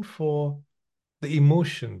listen for the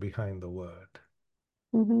emotion behind the word,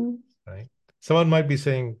 Hmm. right? Someone might be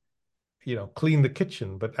saying, clean the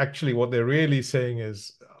kitchen, but actually what they're really saying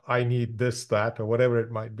is, I need this, that, or whatever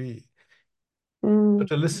it might be. So Mm.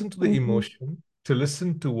 to listen to the Hmm. emotion to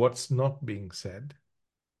listen to what's not being said,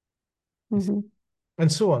 you see, Hmm.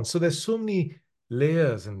 and so on. So there's so many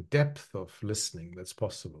layers and depth of listening that's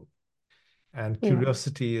possible. And Yeah.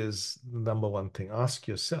 curiosity is the number one thing. Ask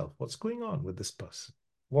yourself, what's going on with this person?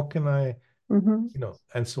 What can I, Hmm.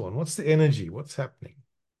 and so on. What's the energy? What's happening?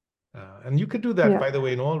 And you can do that, Yeah. by the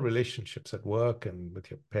way, in all relationships at work and with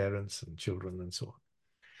your parents and children and so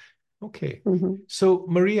on. Okay. Hmm. So,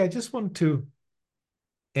 Marie, I just want to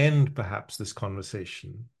end perhaps this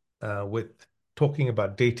conversation with talking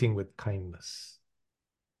about dating with kindness.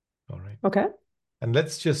 All right. Okay. And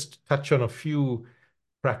let's just touch on a few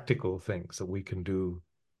practical things that we can do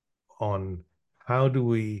on how do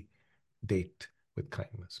we date with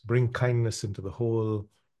kindness, bring kindness into the whole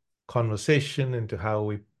conversation, into how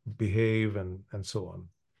we behave and so on.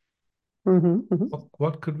 Hmm. Hmm.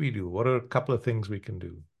 What could we do? What are a couple of things we can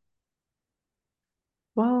do?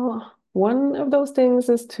 Well, one of those things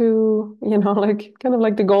is to, like kind of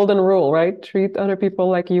like the golden rule, right? Treat other people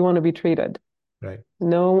like you want to be treated. Right?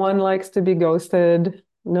 No one likes to be ghosted.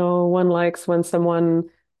 No one likes when someone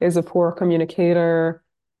is a poor communicator.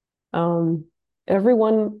 Um,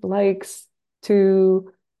 Everyone likes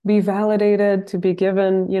to be validated, to be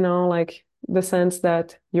given, like the sense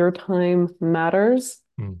that your time matters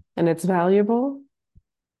Hmm. and it's valuable.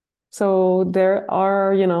 So there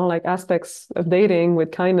are, like aspects of dating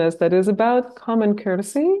with kindness that is about common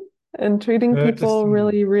courtesy and treating people Courtesy.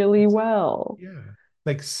 really, really well. Yeah.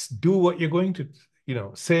 Like do what you're going to,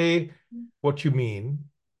 say what you mean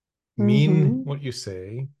Mm-hmm. what you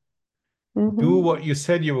say, do Mm-hmm. what you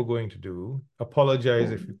said you were going to do, apologize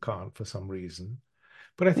Yeah. if you can't for some reason.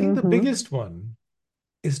 But I think the Mm-hmm. biggest one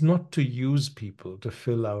is not to use people to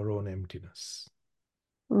fill our own emptiness.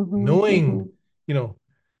 Mm-hmm. Mm-hmm. Knowing, you know,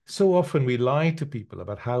 so often we lie to people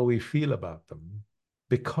about how we feel about them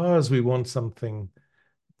because we want something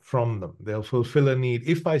from them. They'll fulfill a need.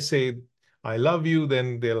 If I say, I love you,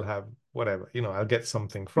 then they'll have whatever, I'll get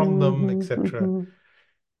something from them, Mm-hmm. etc. Mm-hmm.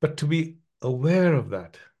 But to be aware of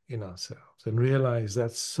that in ourselves and realize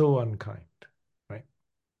that's so unkind, right?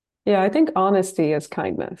 Yeah, I think honesty is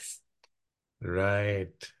kindness.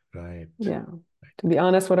 Right, right. Yeah. To be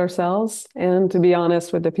honest with ourselves and to be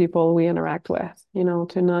honest with the people we interact with,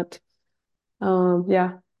 to not,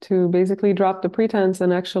 yeah, to basically drop the pretense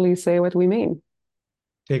and actually say what we mean.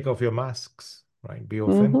 Take off your masks, right? Be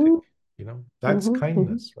authentic, Mm-hmm. that's Mm-hmm. Mm-hmm.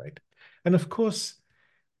 kindness, right? And of course,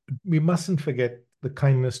 we mustn't forget the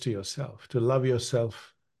kindness to yourself, to love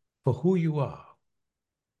yourself for who you are,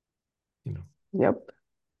 you know, Yep.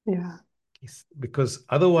 Yeah. because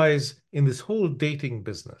otherwise, in this whole dating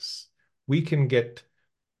business, we can get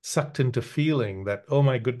sucked into feeling that, oh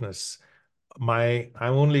my goodness, I'm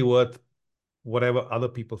only worth whatever other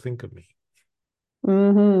people think of me.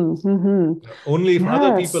 Mm-hmm. Mm-hmm. Only if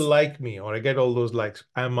other people Yes. like me or I get all those likes,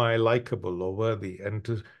 am I likable or worthy? And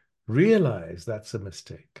to realize that's a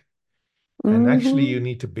mistake. And actually, you Mm-hmm.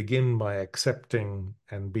 need to begin by accepting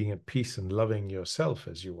and being at peace and loving yourself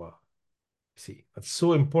as you are. See, that's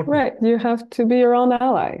so important. Right. You have to be your own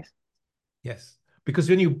ally. Yes. Because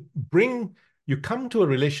when you come to a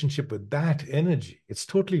relationship with that energy, it's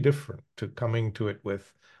totally different to coming to it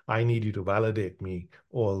with, I need you to validate me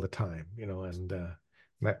all the time, and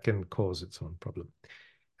that can cause its own problem.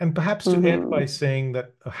 And perhaps to end by Mm-hmm. saying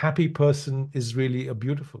that a happy person is really a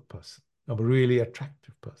beautiful person, a really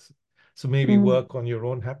attractive person. So maybe Mm. work on your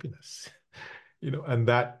own happiness, and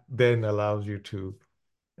that then allows you to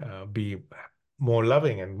be more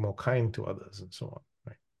loving and more kind to others and so on.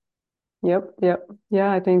 Right? Yep. Yep.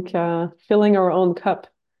 Yeah, I think filling our own cup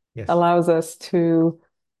Yes. allows us to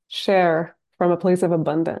share from a place of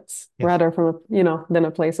abundance Yes. rather from than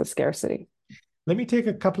a place of scarcity. Let me take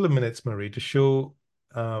a couple of minutes, Marie, to show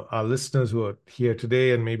our listeners who are here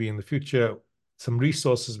today and maybe in the future some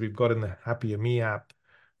resources we've got in the Happier Me app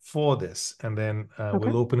for this, and then Okay.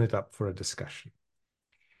 we'll open it up for a discussion.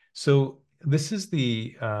 So this is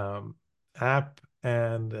the app,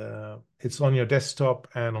 and it's on your desktop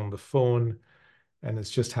and on the phone, and it's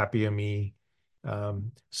just Happier Me.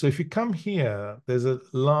 So if you come here, there's a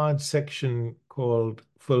large section called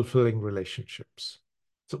Fulfilling Relationships.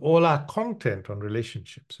 So all our content on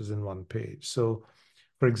relationships is in one page. So,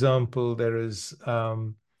 for example, we've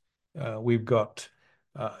got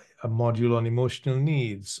a module on emotional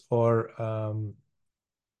needs or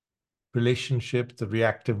relationships, the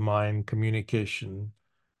reactive mind, communication,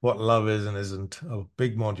 what love is and isn't, a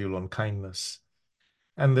big module on kindness.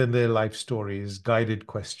 And then their life stories, guided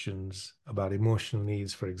questions about emotional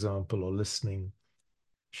needs, for example, or listening,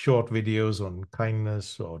 short videos on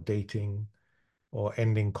kindness or dating or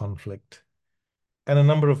ending conflict. and a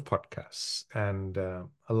number of podcasts and a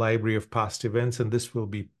library of past events, and this will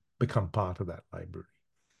become part of that library.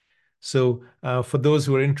 So for those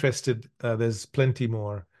who are interested, there's plenty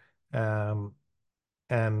more, um,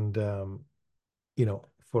 and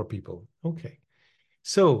for people. Okay,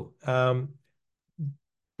 so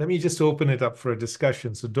let me just open it up for a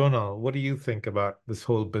discussion. So Donald, what do you think about this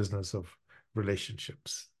whole business of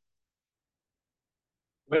relationships?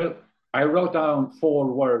 Well, I wrote down 4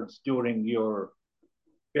 words during your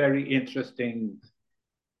very interesting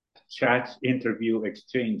chat interview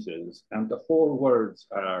exchanges, and the 4 words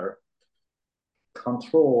are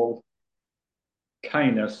control,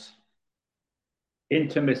 kindness,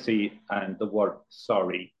 intimacy, and the word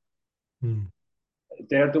sorry. Hmm.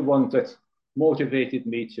 They're the ones that motivated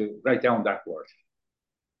me to write down that word.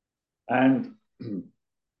 And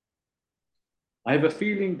I have a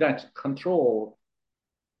feeling that control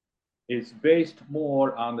is based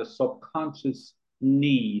more on a subconscious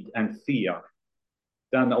need and fear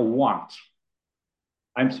than a want.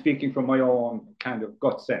 I'm speaking from my own kind of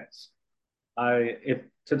gut sense. If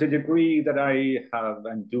to the degree that I have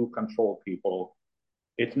and do control people,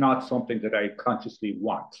 it's not something that I consciously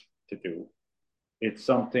want to do. It's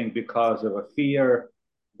something because of a fear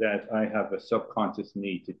that I have a subconscious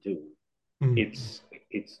need to do. Hmm. It's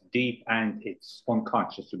deep and it's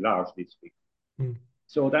unconscious, largely speaking. Hmm.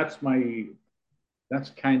 So that's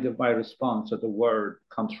kind of my response to the word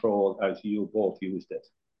control as you both used it.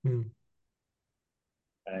 Hmm.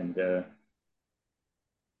 And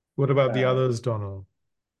What about the uh, others, Donald?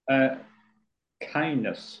 uh,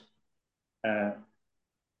 kindness. Uh,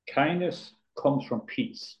 kindness comes from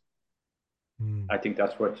peace. Hmm. I think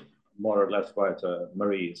that's what more or less what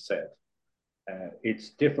Marie said.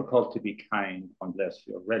 It's difficult to be kind unless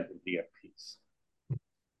you're relatively at peace.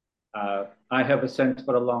 I have a sense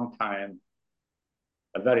for a long time,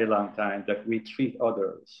 a very long time, that we treat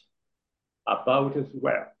others about as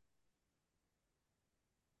well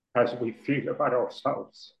as we feel about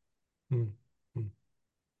ourselves Hmm. Hmm.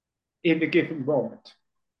 in a given moment.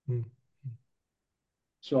 Hmm.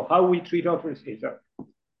 So how we treat others is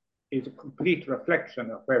a complete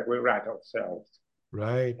reflection of where we're at ourselves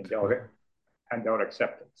Right, and right, our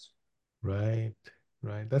acceptance. right,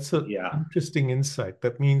 right. That's an Yeah, interesting insight.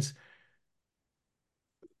 That means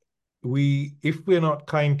if we're not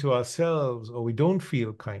kind to ourselves or we don't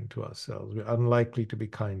feel kind to ourselves, we're unlikely to be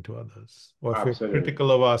kind to others. Or if we're absolutely. critical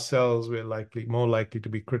of ourselves, we're more likely to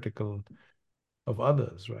be critical of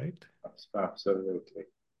others, right? Absolutely.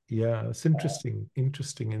 Yeah, it's interesting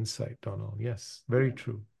insight, Donald. Yes, very Yeah.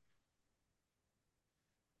 true.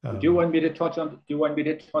 Do you Um, want me to touch on? Do you want me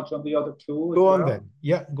to touch on the other two as Go on well? then.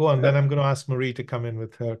 Yeah, go on. Then Uh, I'm going to ask Marie to come in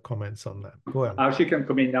with her comments on that. Go on. she can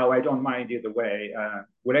come in now. I don't mind either way.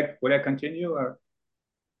 Will I continue? Or?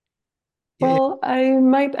 Yeah, yeah. Well, I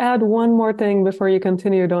might add one more thing before you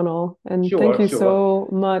continue, Donal. And thank Sure, you sure. so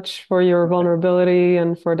much for your vulnerability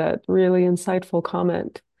and for that really insightful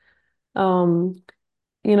comment. Um,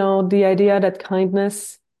 the idea that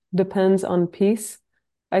kindness depends on peace,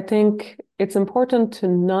 I think it's important to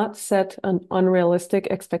not set an unrealistic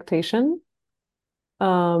expectation,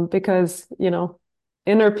 because,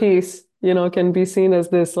 inner peace, can be seen as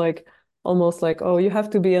this like almost like, oh, you have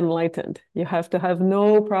to be enlightened. You have to have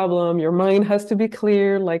no problem. Your mind has to be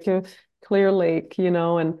clear, like a clear lake,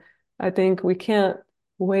 and I think we can't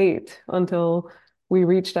wait until we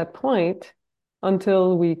reach that point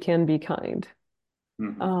until we can be kind.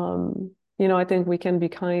 Mhm. I think we can be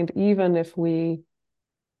kind even if we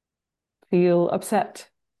feel upset.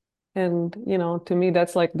 And, to me,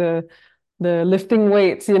 that's like the lifting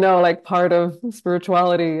weights, like part of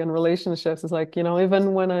spirituality and relationships is like,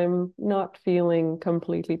 even when I'm not feeling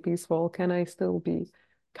completely peaceful, can I still be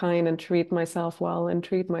kind and treat myself well and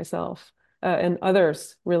treat myself and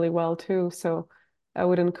others really well too? So I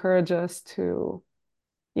would encourage us to,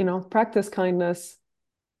 practice kindness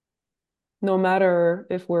no matter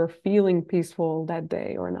if we're feeling peaceful that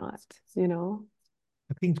day or not,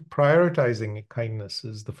 I think prioritizing kindness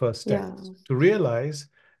is the first step Yeah. to realize,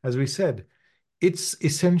 as we said, it's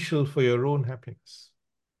essential for your own happiness,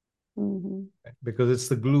 Hmm. right? Because it's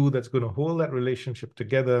the glue that's going to hold that relationship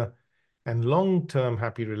together. And long-term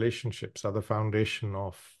happy relationships are the foundation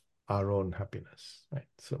of our own happiness, right?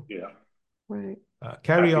 So Yeah. Right.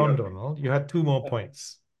 carry Happy. on, Donald. You had two more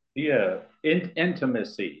points. Yeah.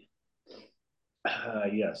 Intimacy.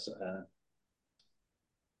 Yes.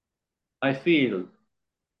 I feel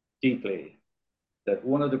deeply that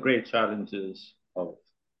one of the great challenges of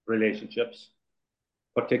relationships,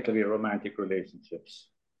 particularly romantic relationships,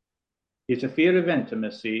 is a fear of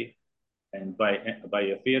intimacy. And by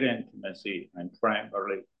a fear of intimacy, I'm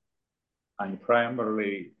primarily I'm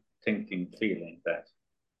primarily feeling that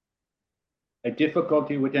a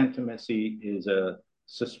difficulty with intimacy is a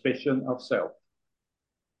suspicion of self.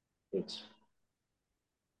 It's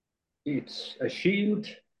it's a shield.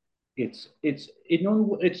 It's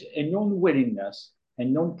an unwillingness,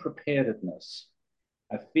 an unpreparedness,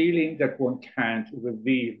 a feeling that one can't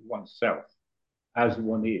reveal oneself as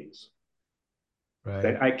one is, Right,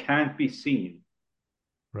 that I can't be seen,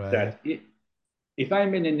 right. that if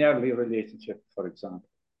I'm in an early relationship, for example,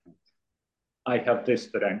 I have this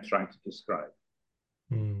that I'm trying to describe.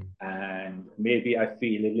 Mm, And maybe I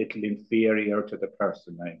feel a little inferior to the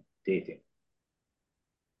person I'm dating.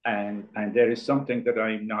 And there is something that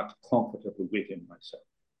I'm not comfortable with in myself.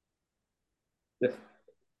 The,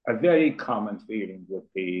 a very common feeling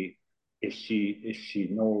would be if she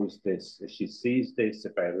knows this, if she sees this,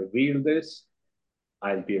 if I reveal this,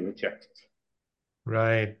 I'll be rejected.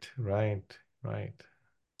 right, right, right.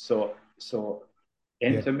 So Yeah.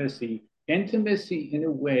 intimacy in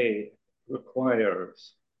a way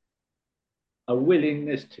requires a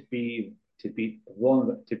willingness to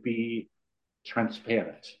be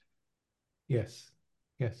transparent, Yes.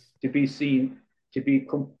 Yes. to be seen, to be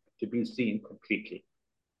to be seen completely.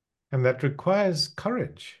 And that requires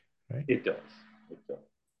courage, right? It does. It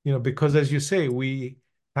does. Because as you say, we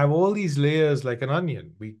have all these layers like an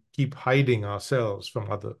onion. We keep hiding ourselves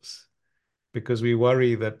from others because we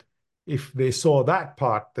worry that if they saw that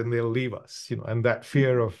part, then they'll leave us, and that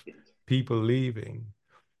fear of people leaving.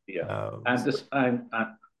 Yeah. Um, And so, this, and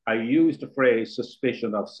I use the phrase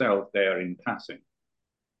suspicion of self there in passing,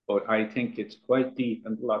 but I think it's quite deep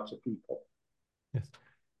in lots of people. yes.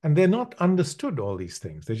 And they're not understood, all these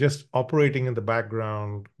things. They're just operating in the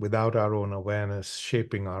background without our own awareness,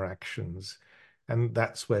 shaping our actions. And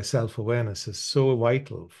that's where self-awareness is so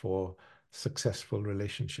vital for successful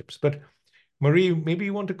relationships. But Marie, maybe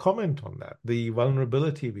you want to comment on that. The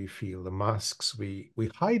vulnerability we feel, the masks we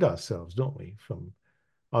hide ourselves, don't we, from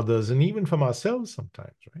others and even from ourselves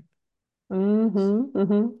sometimes, right?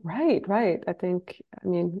 Right, right. I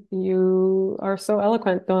mean, you are so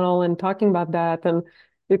eloquent, Donald, in talking about that. And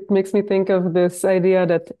it makes me think of this idea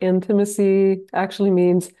that intimacy actually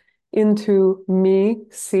means into me,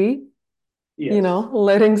 see, Yes.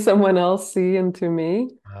 letting someone else see into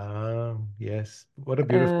me. Yes. What a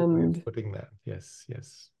beautiful way of And putting that. Yes,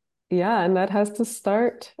 yes. yeah, and that has to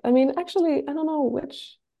start. I mean, actually, I don't know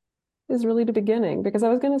which is really the beginning, because I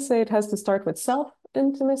was going to say it has to start with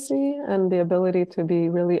self-intimacy and the ability to be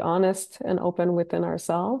really honest and open within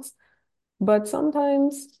ourselves. But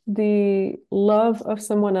sometimes the love of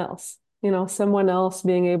someone else, someone else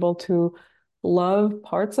being able to love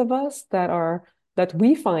parts of us that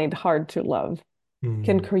we find hard to love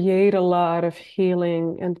can Mm, create a lot of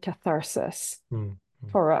healing and catharsis mm,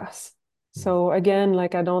 mm, for us. mm, So again,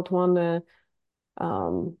 like um,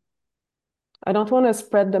 I don't want to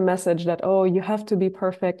spread the message that, oh, you have to be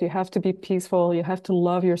perfect, you have to be peaceful, you have to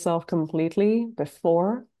love yourself completely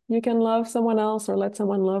before you can love someone else or let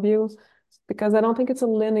someone love you, because I don't think it's a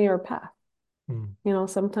linear path. mm.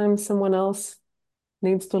 Sometimes someone else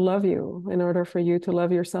needs to love you in order for you to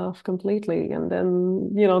love yourself completely, and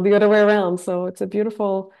then, the other way around. So it's a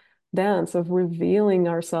beautiful dance of revealing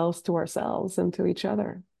ourselves to ourselves and to each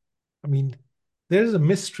other. I mean, there's a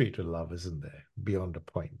mystery to love, isn't there? Beyond a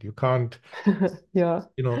point. You can't, Yeah.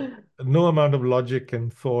 you know, no amount of logic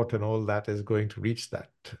and thought and all that is going to reach that.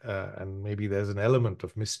 And maybe there's an element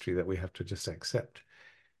of mystery that we have to just accept.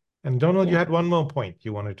 And Donald, you Yeah. had one more point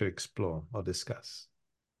you wanted to explore or discuss.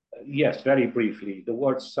 Yes, very briefly. The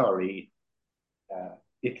word sorry, uh,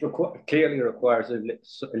 clearly requires a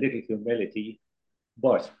little humility,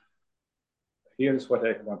 but here's what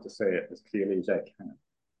I want to say as clearly as I can.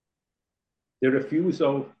 The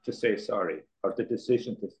refusal to say sorry, or the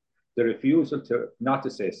refusal to not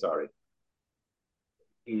to say sorry,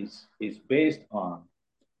 is based on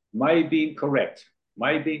my being correct,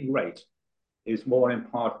 my being right, is more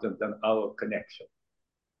important than our connection.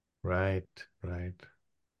 Right, right.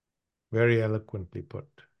 Very eloquently put.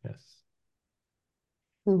 Yes.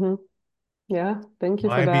 hmm Yeah. Thank you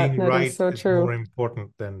for My that. being That is right so is more true.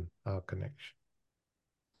 important than our connection.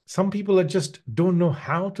 Some people are just don't know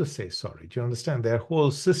how to say sorry. Do you understand? Their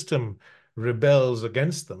whole system rebels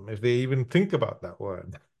against them if they even think about that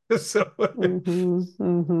word. So, hmm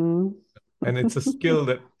hmm and it's a skill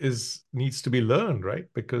that is needs to be learned,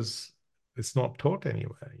 right? Because it's not taught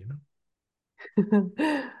anywhere.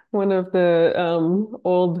 One of the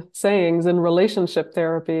old sayings in relationship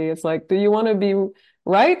therapy is like, do you want to be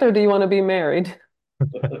right or do you want to be married?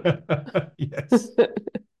 Yes,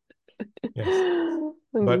 yes.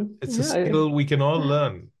 But it's a Yeah. skill we can all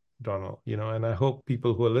learn. Donald, and I hope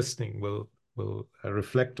people who are listening will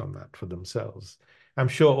reflect on that for themselves. I'm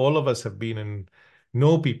sure all of us have been in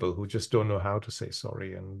know people who just don't know how to say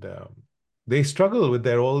sorry, and they struggle with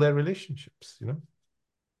all their relationships.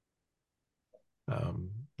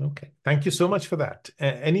 Okay, thank you so much for that.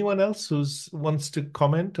 Anyone else who wants to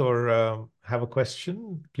comment or have a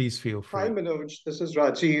question, please feel Hi, free. Manoj. This is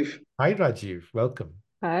Rajiv. Hi, Rajiv. Welcome.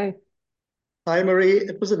 Hi. Hi, Marie.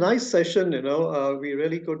 It was a nice session. We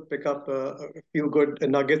really could pick up a few good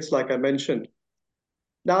nuggets, like I mentioned.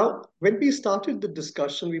 Now, when we started the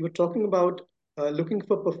discussion, we were talking about looking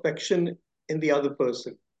for perfection in the other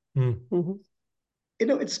person. Mm, Mhm.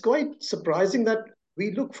 It's quite surprising that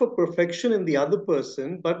we look for perfection in the other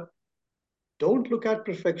person, but don't look at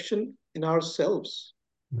perfection in ourselves.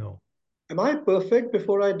 no. Am I perfect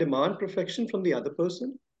before I demand perfection from the other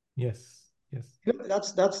person? Yes. Yes.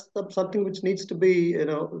 That's something which needs to be,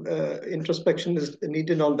 introspection is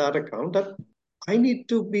needed on that account. That I need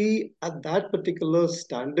to be at that particular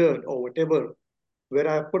standard or whatever where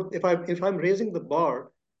I put. If I'm raising the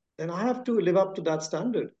bar, then I have to live up to that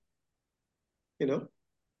standard. You know.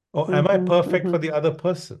 Or am I Mhm. perfect for Mhm. the other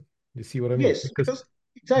person? You see what I mean? Yes, Because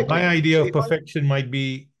because my exactly. idea So of if I perfection might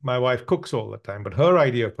be my wife cooks all the time, but her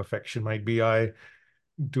idea of perfection might be I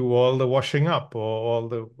do all the washing up or all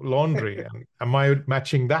the laundry. And am I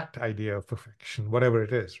matching that idea of perfection, whatever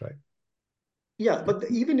it is, right? Yeah, but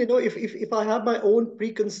even if I have my own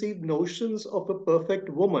preconceived notions of a perfect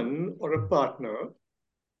woman or a Mm, partner,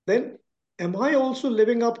 then am I also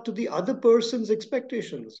living up to the other person's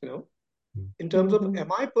expectations? mm. In terms of, Mhm.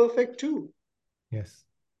 am I perfect too? Yes.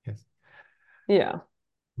 Yes. Yeah. Yeah.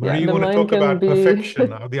 Marie, you The want to mind talk can about be. perfection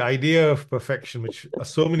now, the idea of perfection, which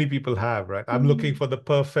so many people have, right? I'm looking for the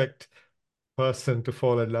perfect person to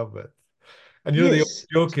fall in love with. And the old Yes,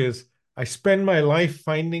 joke is I spend my life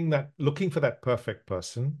looking for that perfect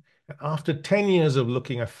person. And after 10 years of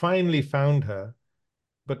looking, I finally found her,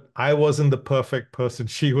 but I wasn't the perfect person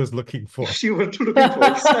she was looking for. you were looking for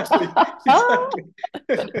exactly, exactly.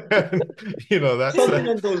 And, that's Something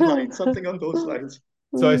on those lines, something on those lines.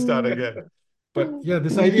 so I start Mm. again. But yeah,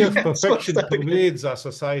 this idea of Yes, what's perfection that again? pervades our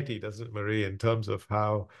society, doesn't it, Marie, in terms of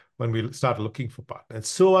how when we start looking for partners, it's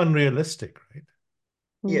so unrealistic, right?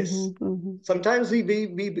 Yes. Mhm. Mhm. Sometimes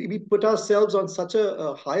we put ourselves on such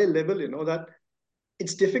a high level, that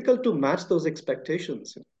it's difficult to match those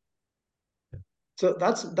expectations. So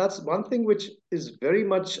that's one thing which is very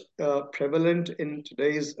much prevalent in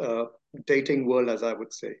today's dating world, as I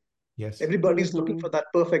would say. Yes, Everybody's looking Mhm. for that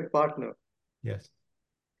perfect partner. yes,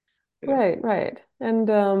 You know? Right, right. And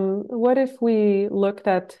what if we looked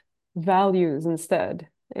at values instead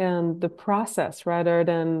and the process rather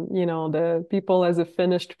than, the people as a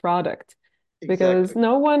finished product? Because Exactly.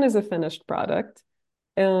 no one is a finished product.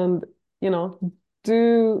 And, you know,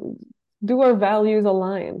 do do our values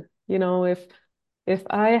align? If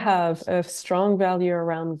I have a strong value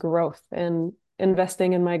around growth and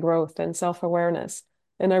investing in my growth and self-awareness,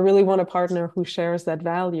 and I really want a partner who shares that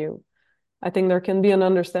value, I think there can be an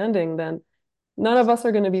understanding then none of us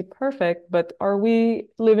are going to be perfect, but are we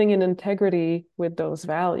living in integrity with those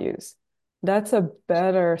values? That's a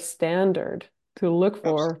better standard to look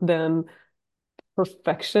for Absolutely. than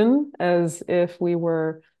perfection, as if we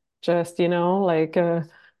were just, like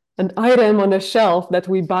an item on a shelf that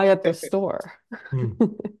we buy at the store. Hmm.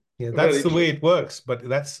 Yeah, that's Very the way true. it works, but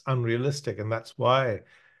that's unrealistic, and that's why.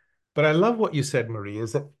 But I love what you said, Marie,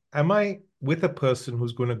 is that am I with a person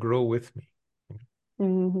who's going to grow with me?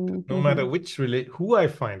 Mhm, No matter mhm, which who I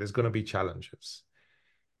find is going to be challenges.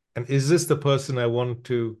 And is this the person I want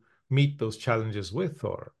to meet those challenges with,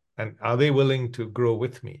 or and are they willing to grow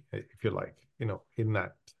with me, if you like, in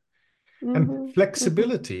that? And mhm, mhm,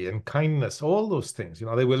 flexibility and kindness, all those things,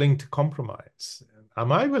 are they willing to compromise?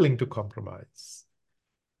 Am I willing to compromise?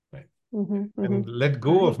 Right. mhm, And mhm. let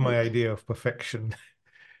go of Right. my idea of perfection.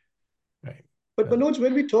 Right. But Uh, Manoj,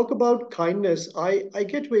 when we talk about kindness, I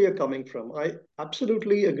get where you're coming from. I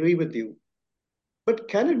absolutely agree with you. But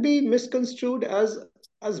can it be misconstrued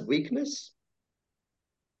as weakness?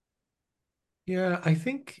 yeah, I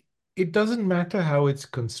think it doesn't matter how it's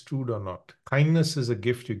construed or not. Kindness is a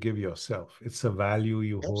gift you give yourself. It's a value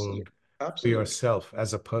you hold Absolutely. for Absolutely. yourself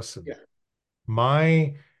as a person. Yeah.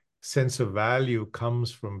 My sense of value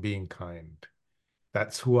comes from being kind.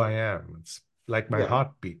 That's who I am. It's like my Yeah.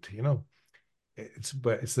 heartbeat.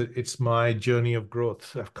 It's my journey of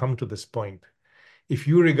growth. I've come to this point. If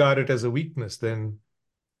you regard it as a weakness, then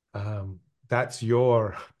um, that's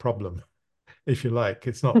your problem, if you like.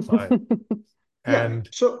 It's not mine. Yeah. And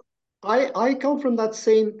So I come from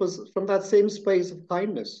from that same space of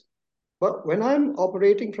kindness. But when I'm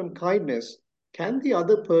operating from kindness, can the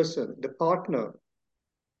other person, the partner,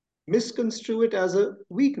 misconstrue it as a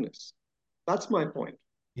weakness? That's my point.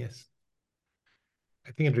 Yes.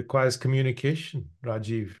 I think it requires communication,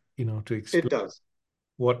 Rajiv, to It explain does.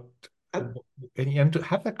 what, And and to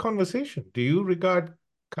have that conversation. Do you regard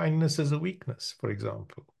kindness as a weakness, for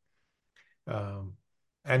example? Um,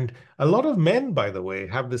 and a lot of men, by the way,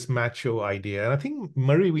 have this macho idea. And I think,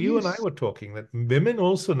 Marie, you and I yes, were talking that women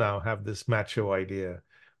also now have this macho idea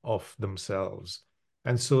of themselves.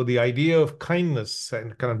 And so the idea of kindness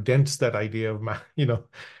and kind of dents that idea of,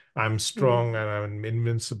 I'm strong and I'm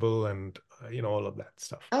invincible and, all of that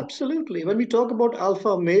stuff. But absolutely. When we talk about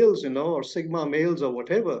alpha males, or sigma males or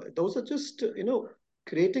whatever, those are just,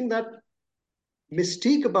 creating that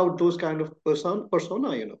mystique about those kind of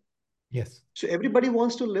persona. yes, So everybody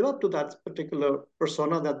wants to live up to that particular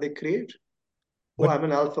persona that they create. Oh, but I'm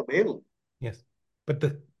an alpha male. yes, but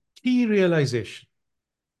the key realization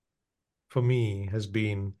for me has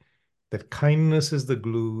been that kindness is the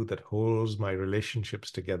glue that holds my relationships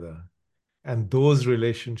together. And those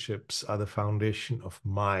relationships are the foundation of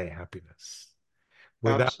my happiness.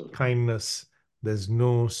 Without Absolutely. kindness, there's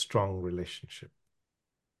no strong relationship.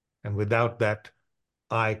 And without that,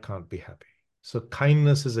 I can't be happy. So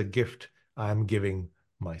kindness is a gift I'm giving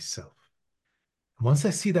myself. And once I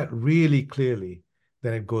see that really clearly,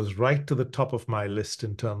 then it goes right to the top of my list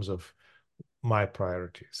in terms of my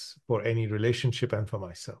priorities for any relationship and for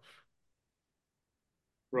myself.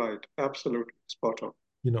 Right. Absolutely. Spot on.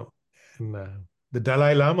 You know, and the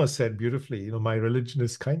Dalai Lama said beautifully, my religion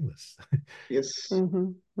is kindness. Yes. Mm-hmm.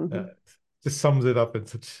 uh, Mm-hmm. just sums it up in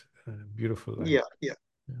such beautiful Yeah. language. Yeah.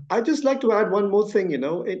 Yeah. I just like to add one more thing,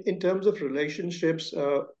 in terms of relationships,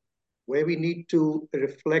 where we need to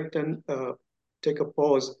reflect and take a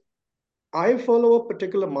pause. I follow a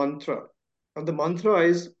particular mantra, and the mantra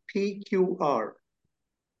is PQR: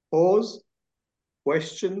 pause,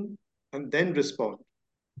 question, and then respond.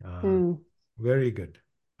 Ah, Mm. very good.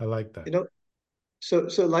 I like that. You know, so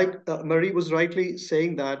like Marie was rightly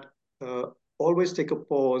saying that, uh, always take a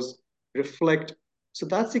pause, reflect. So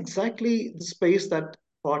that's exactly the space that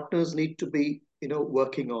partners need to be,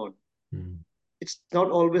 working on. Mm. It's not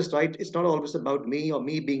always right. It's not always about me or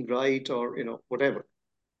me being right or, whatever.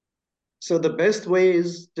 So the best way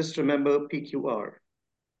is just remember PQR: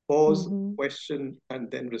 pause, Mm-hmm. question, and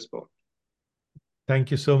then respond.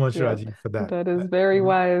 Thank you so much, Yep. Rajiv, for that. That is very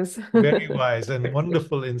wise. Very wise and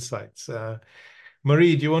wonderful insights.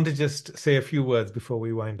 Marie, do you want to just say a few words before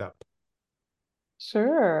we wind up?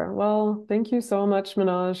 Sure. Well, thank you so much,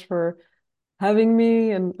 Manoj, for having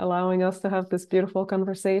me and allowing us to have this beautiful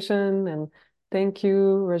conversation. And thank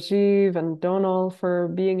you, Rajiv and Donal, for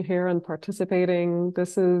being here and participating.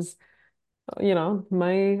 This is,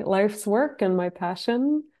 my life's work and my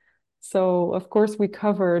passion. So, of course, we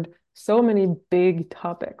covered so many big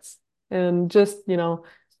topics, and just,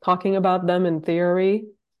 talking about them in theory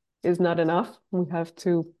is not enough. We have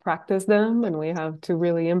to practice them and we have to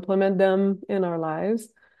really implement them in our lives.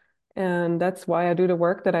 And that's why I do the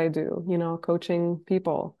work that I do, coaching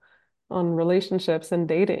people on relationships and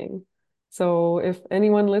dating. So if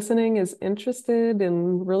anyone listening is interested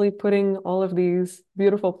in really putting all of these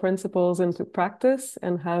beautiful principles into practice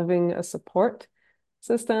and having a support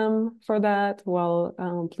system for that, well,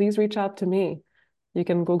 please reach out to me. You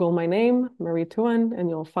can Google my name, Marie Thouin, and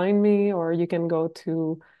you'll find me, or you can go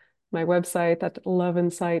to my website at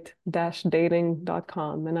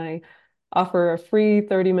loveinsight-dating.com. And I offer a free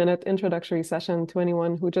 30-minute introductory session to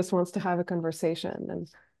anyone who just wants to have a conversation. And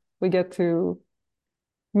we get to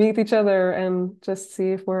meet each other and just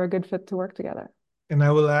see if we're a good fit to work together. And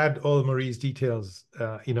I will add all Marie's details,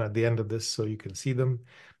 at the end of this so you can see them.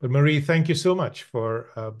 But Marie, thank you so much for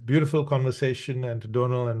a beautiful conversation, and to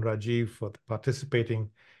Donal and Rajiv for participating.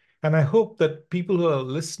 And I hope that people who are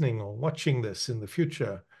listening or watching this in the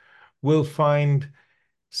future will find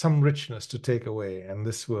some richness to take away, and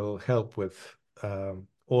this will help with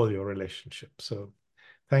all your relationships. So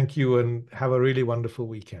thank you and have a really wonderful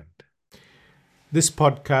weekend. This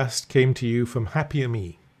podcast came to you from Happier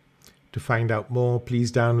Me. To find out more,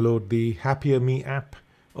 please download the Happier Me app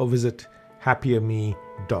or visit happierme.app.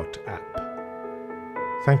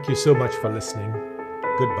 Thank you so much for listening.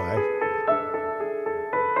 Goodbye.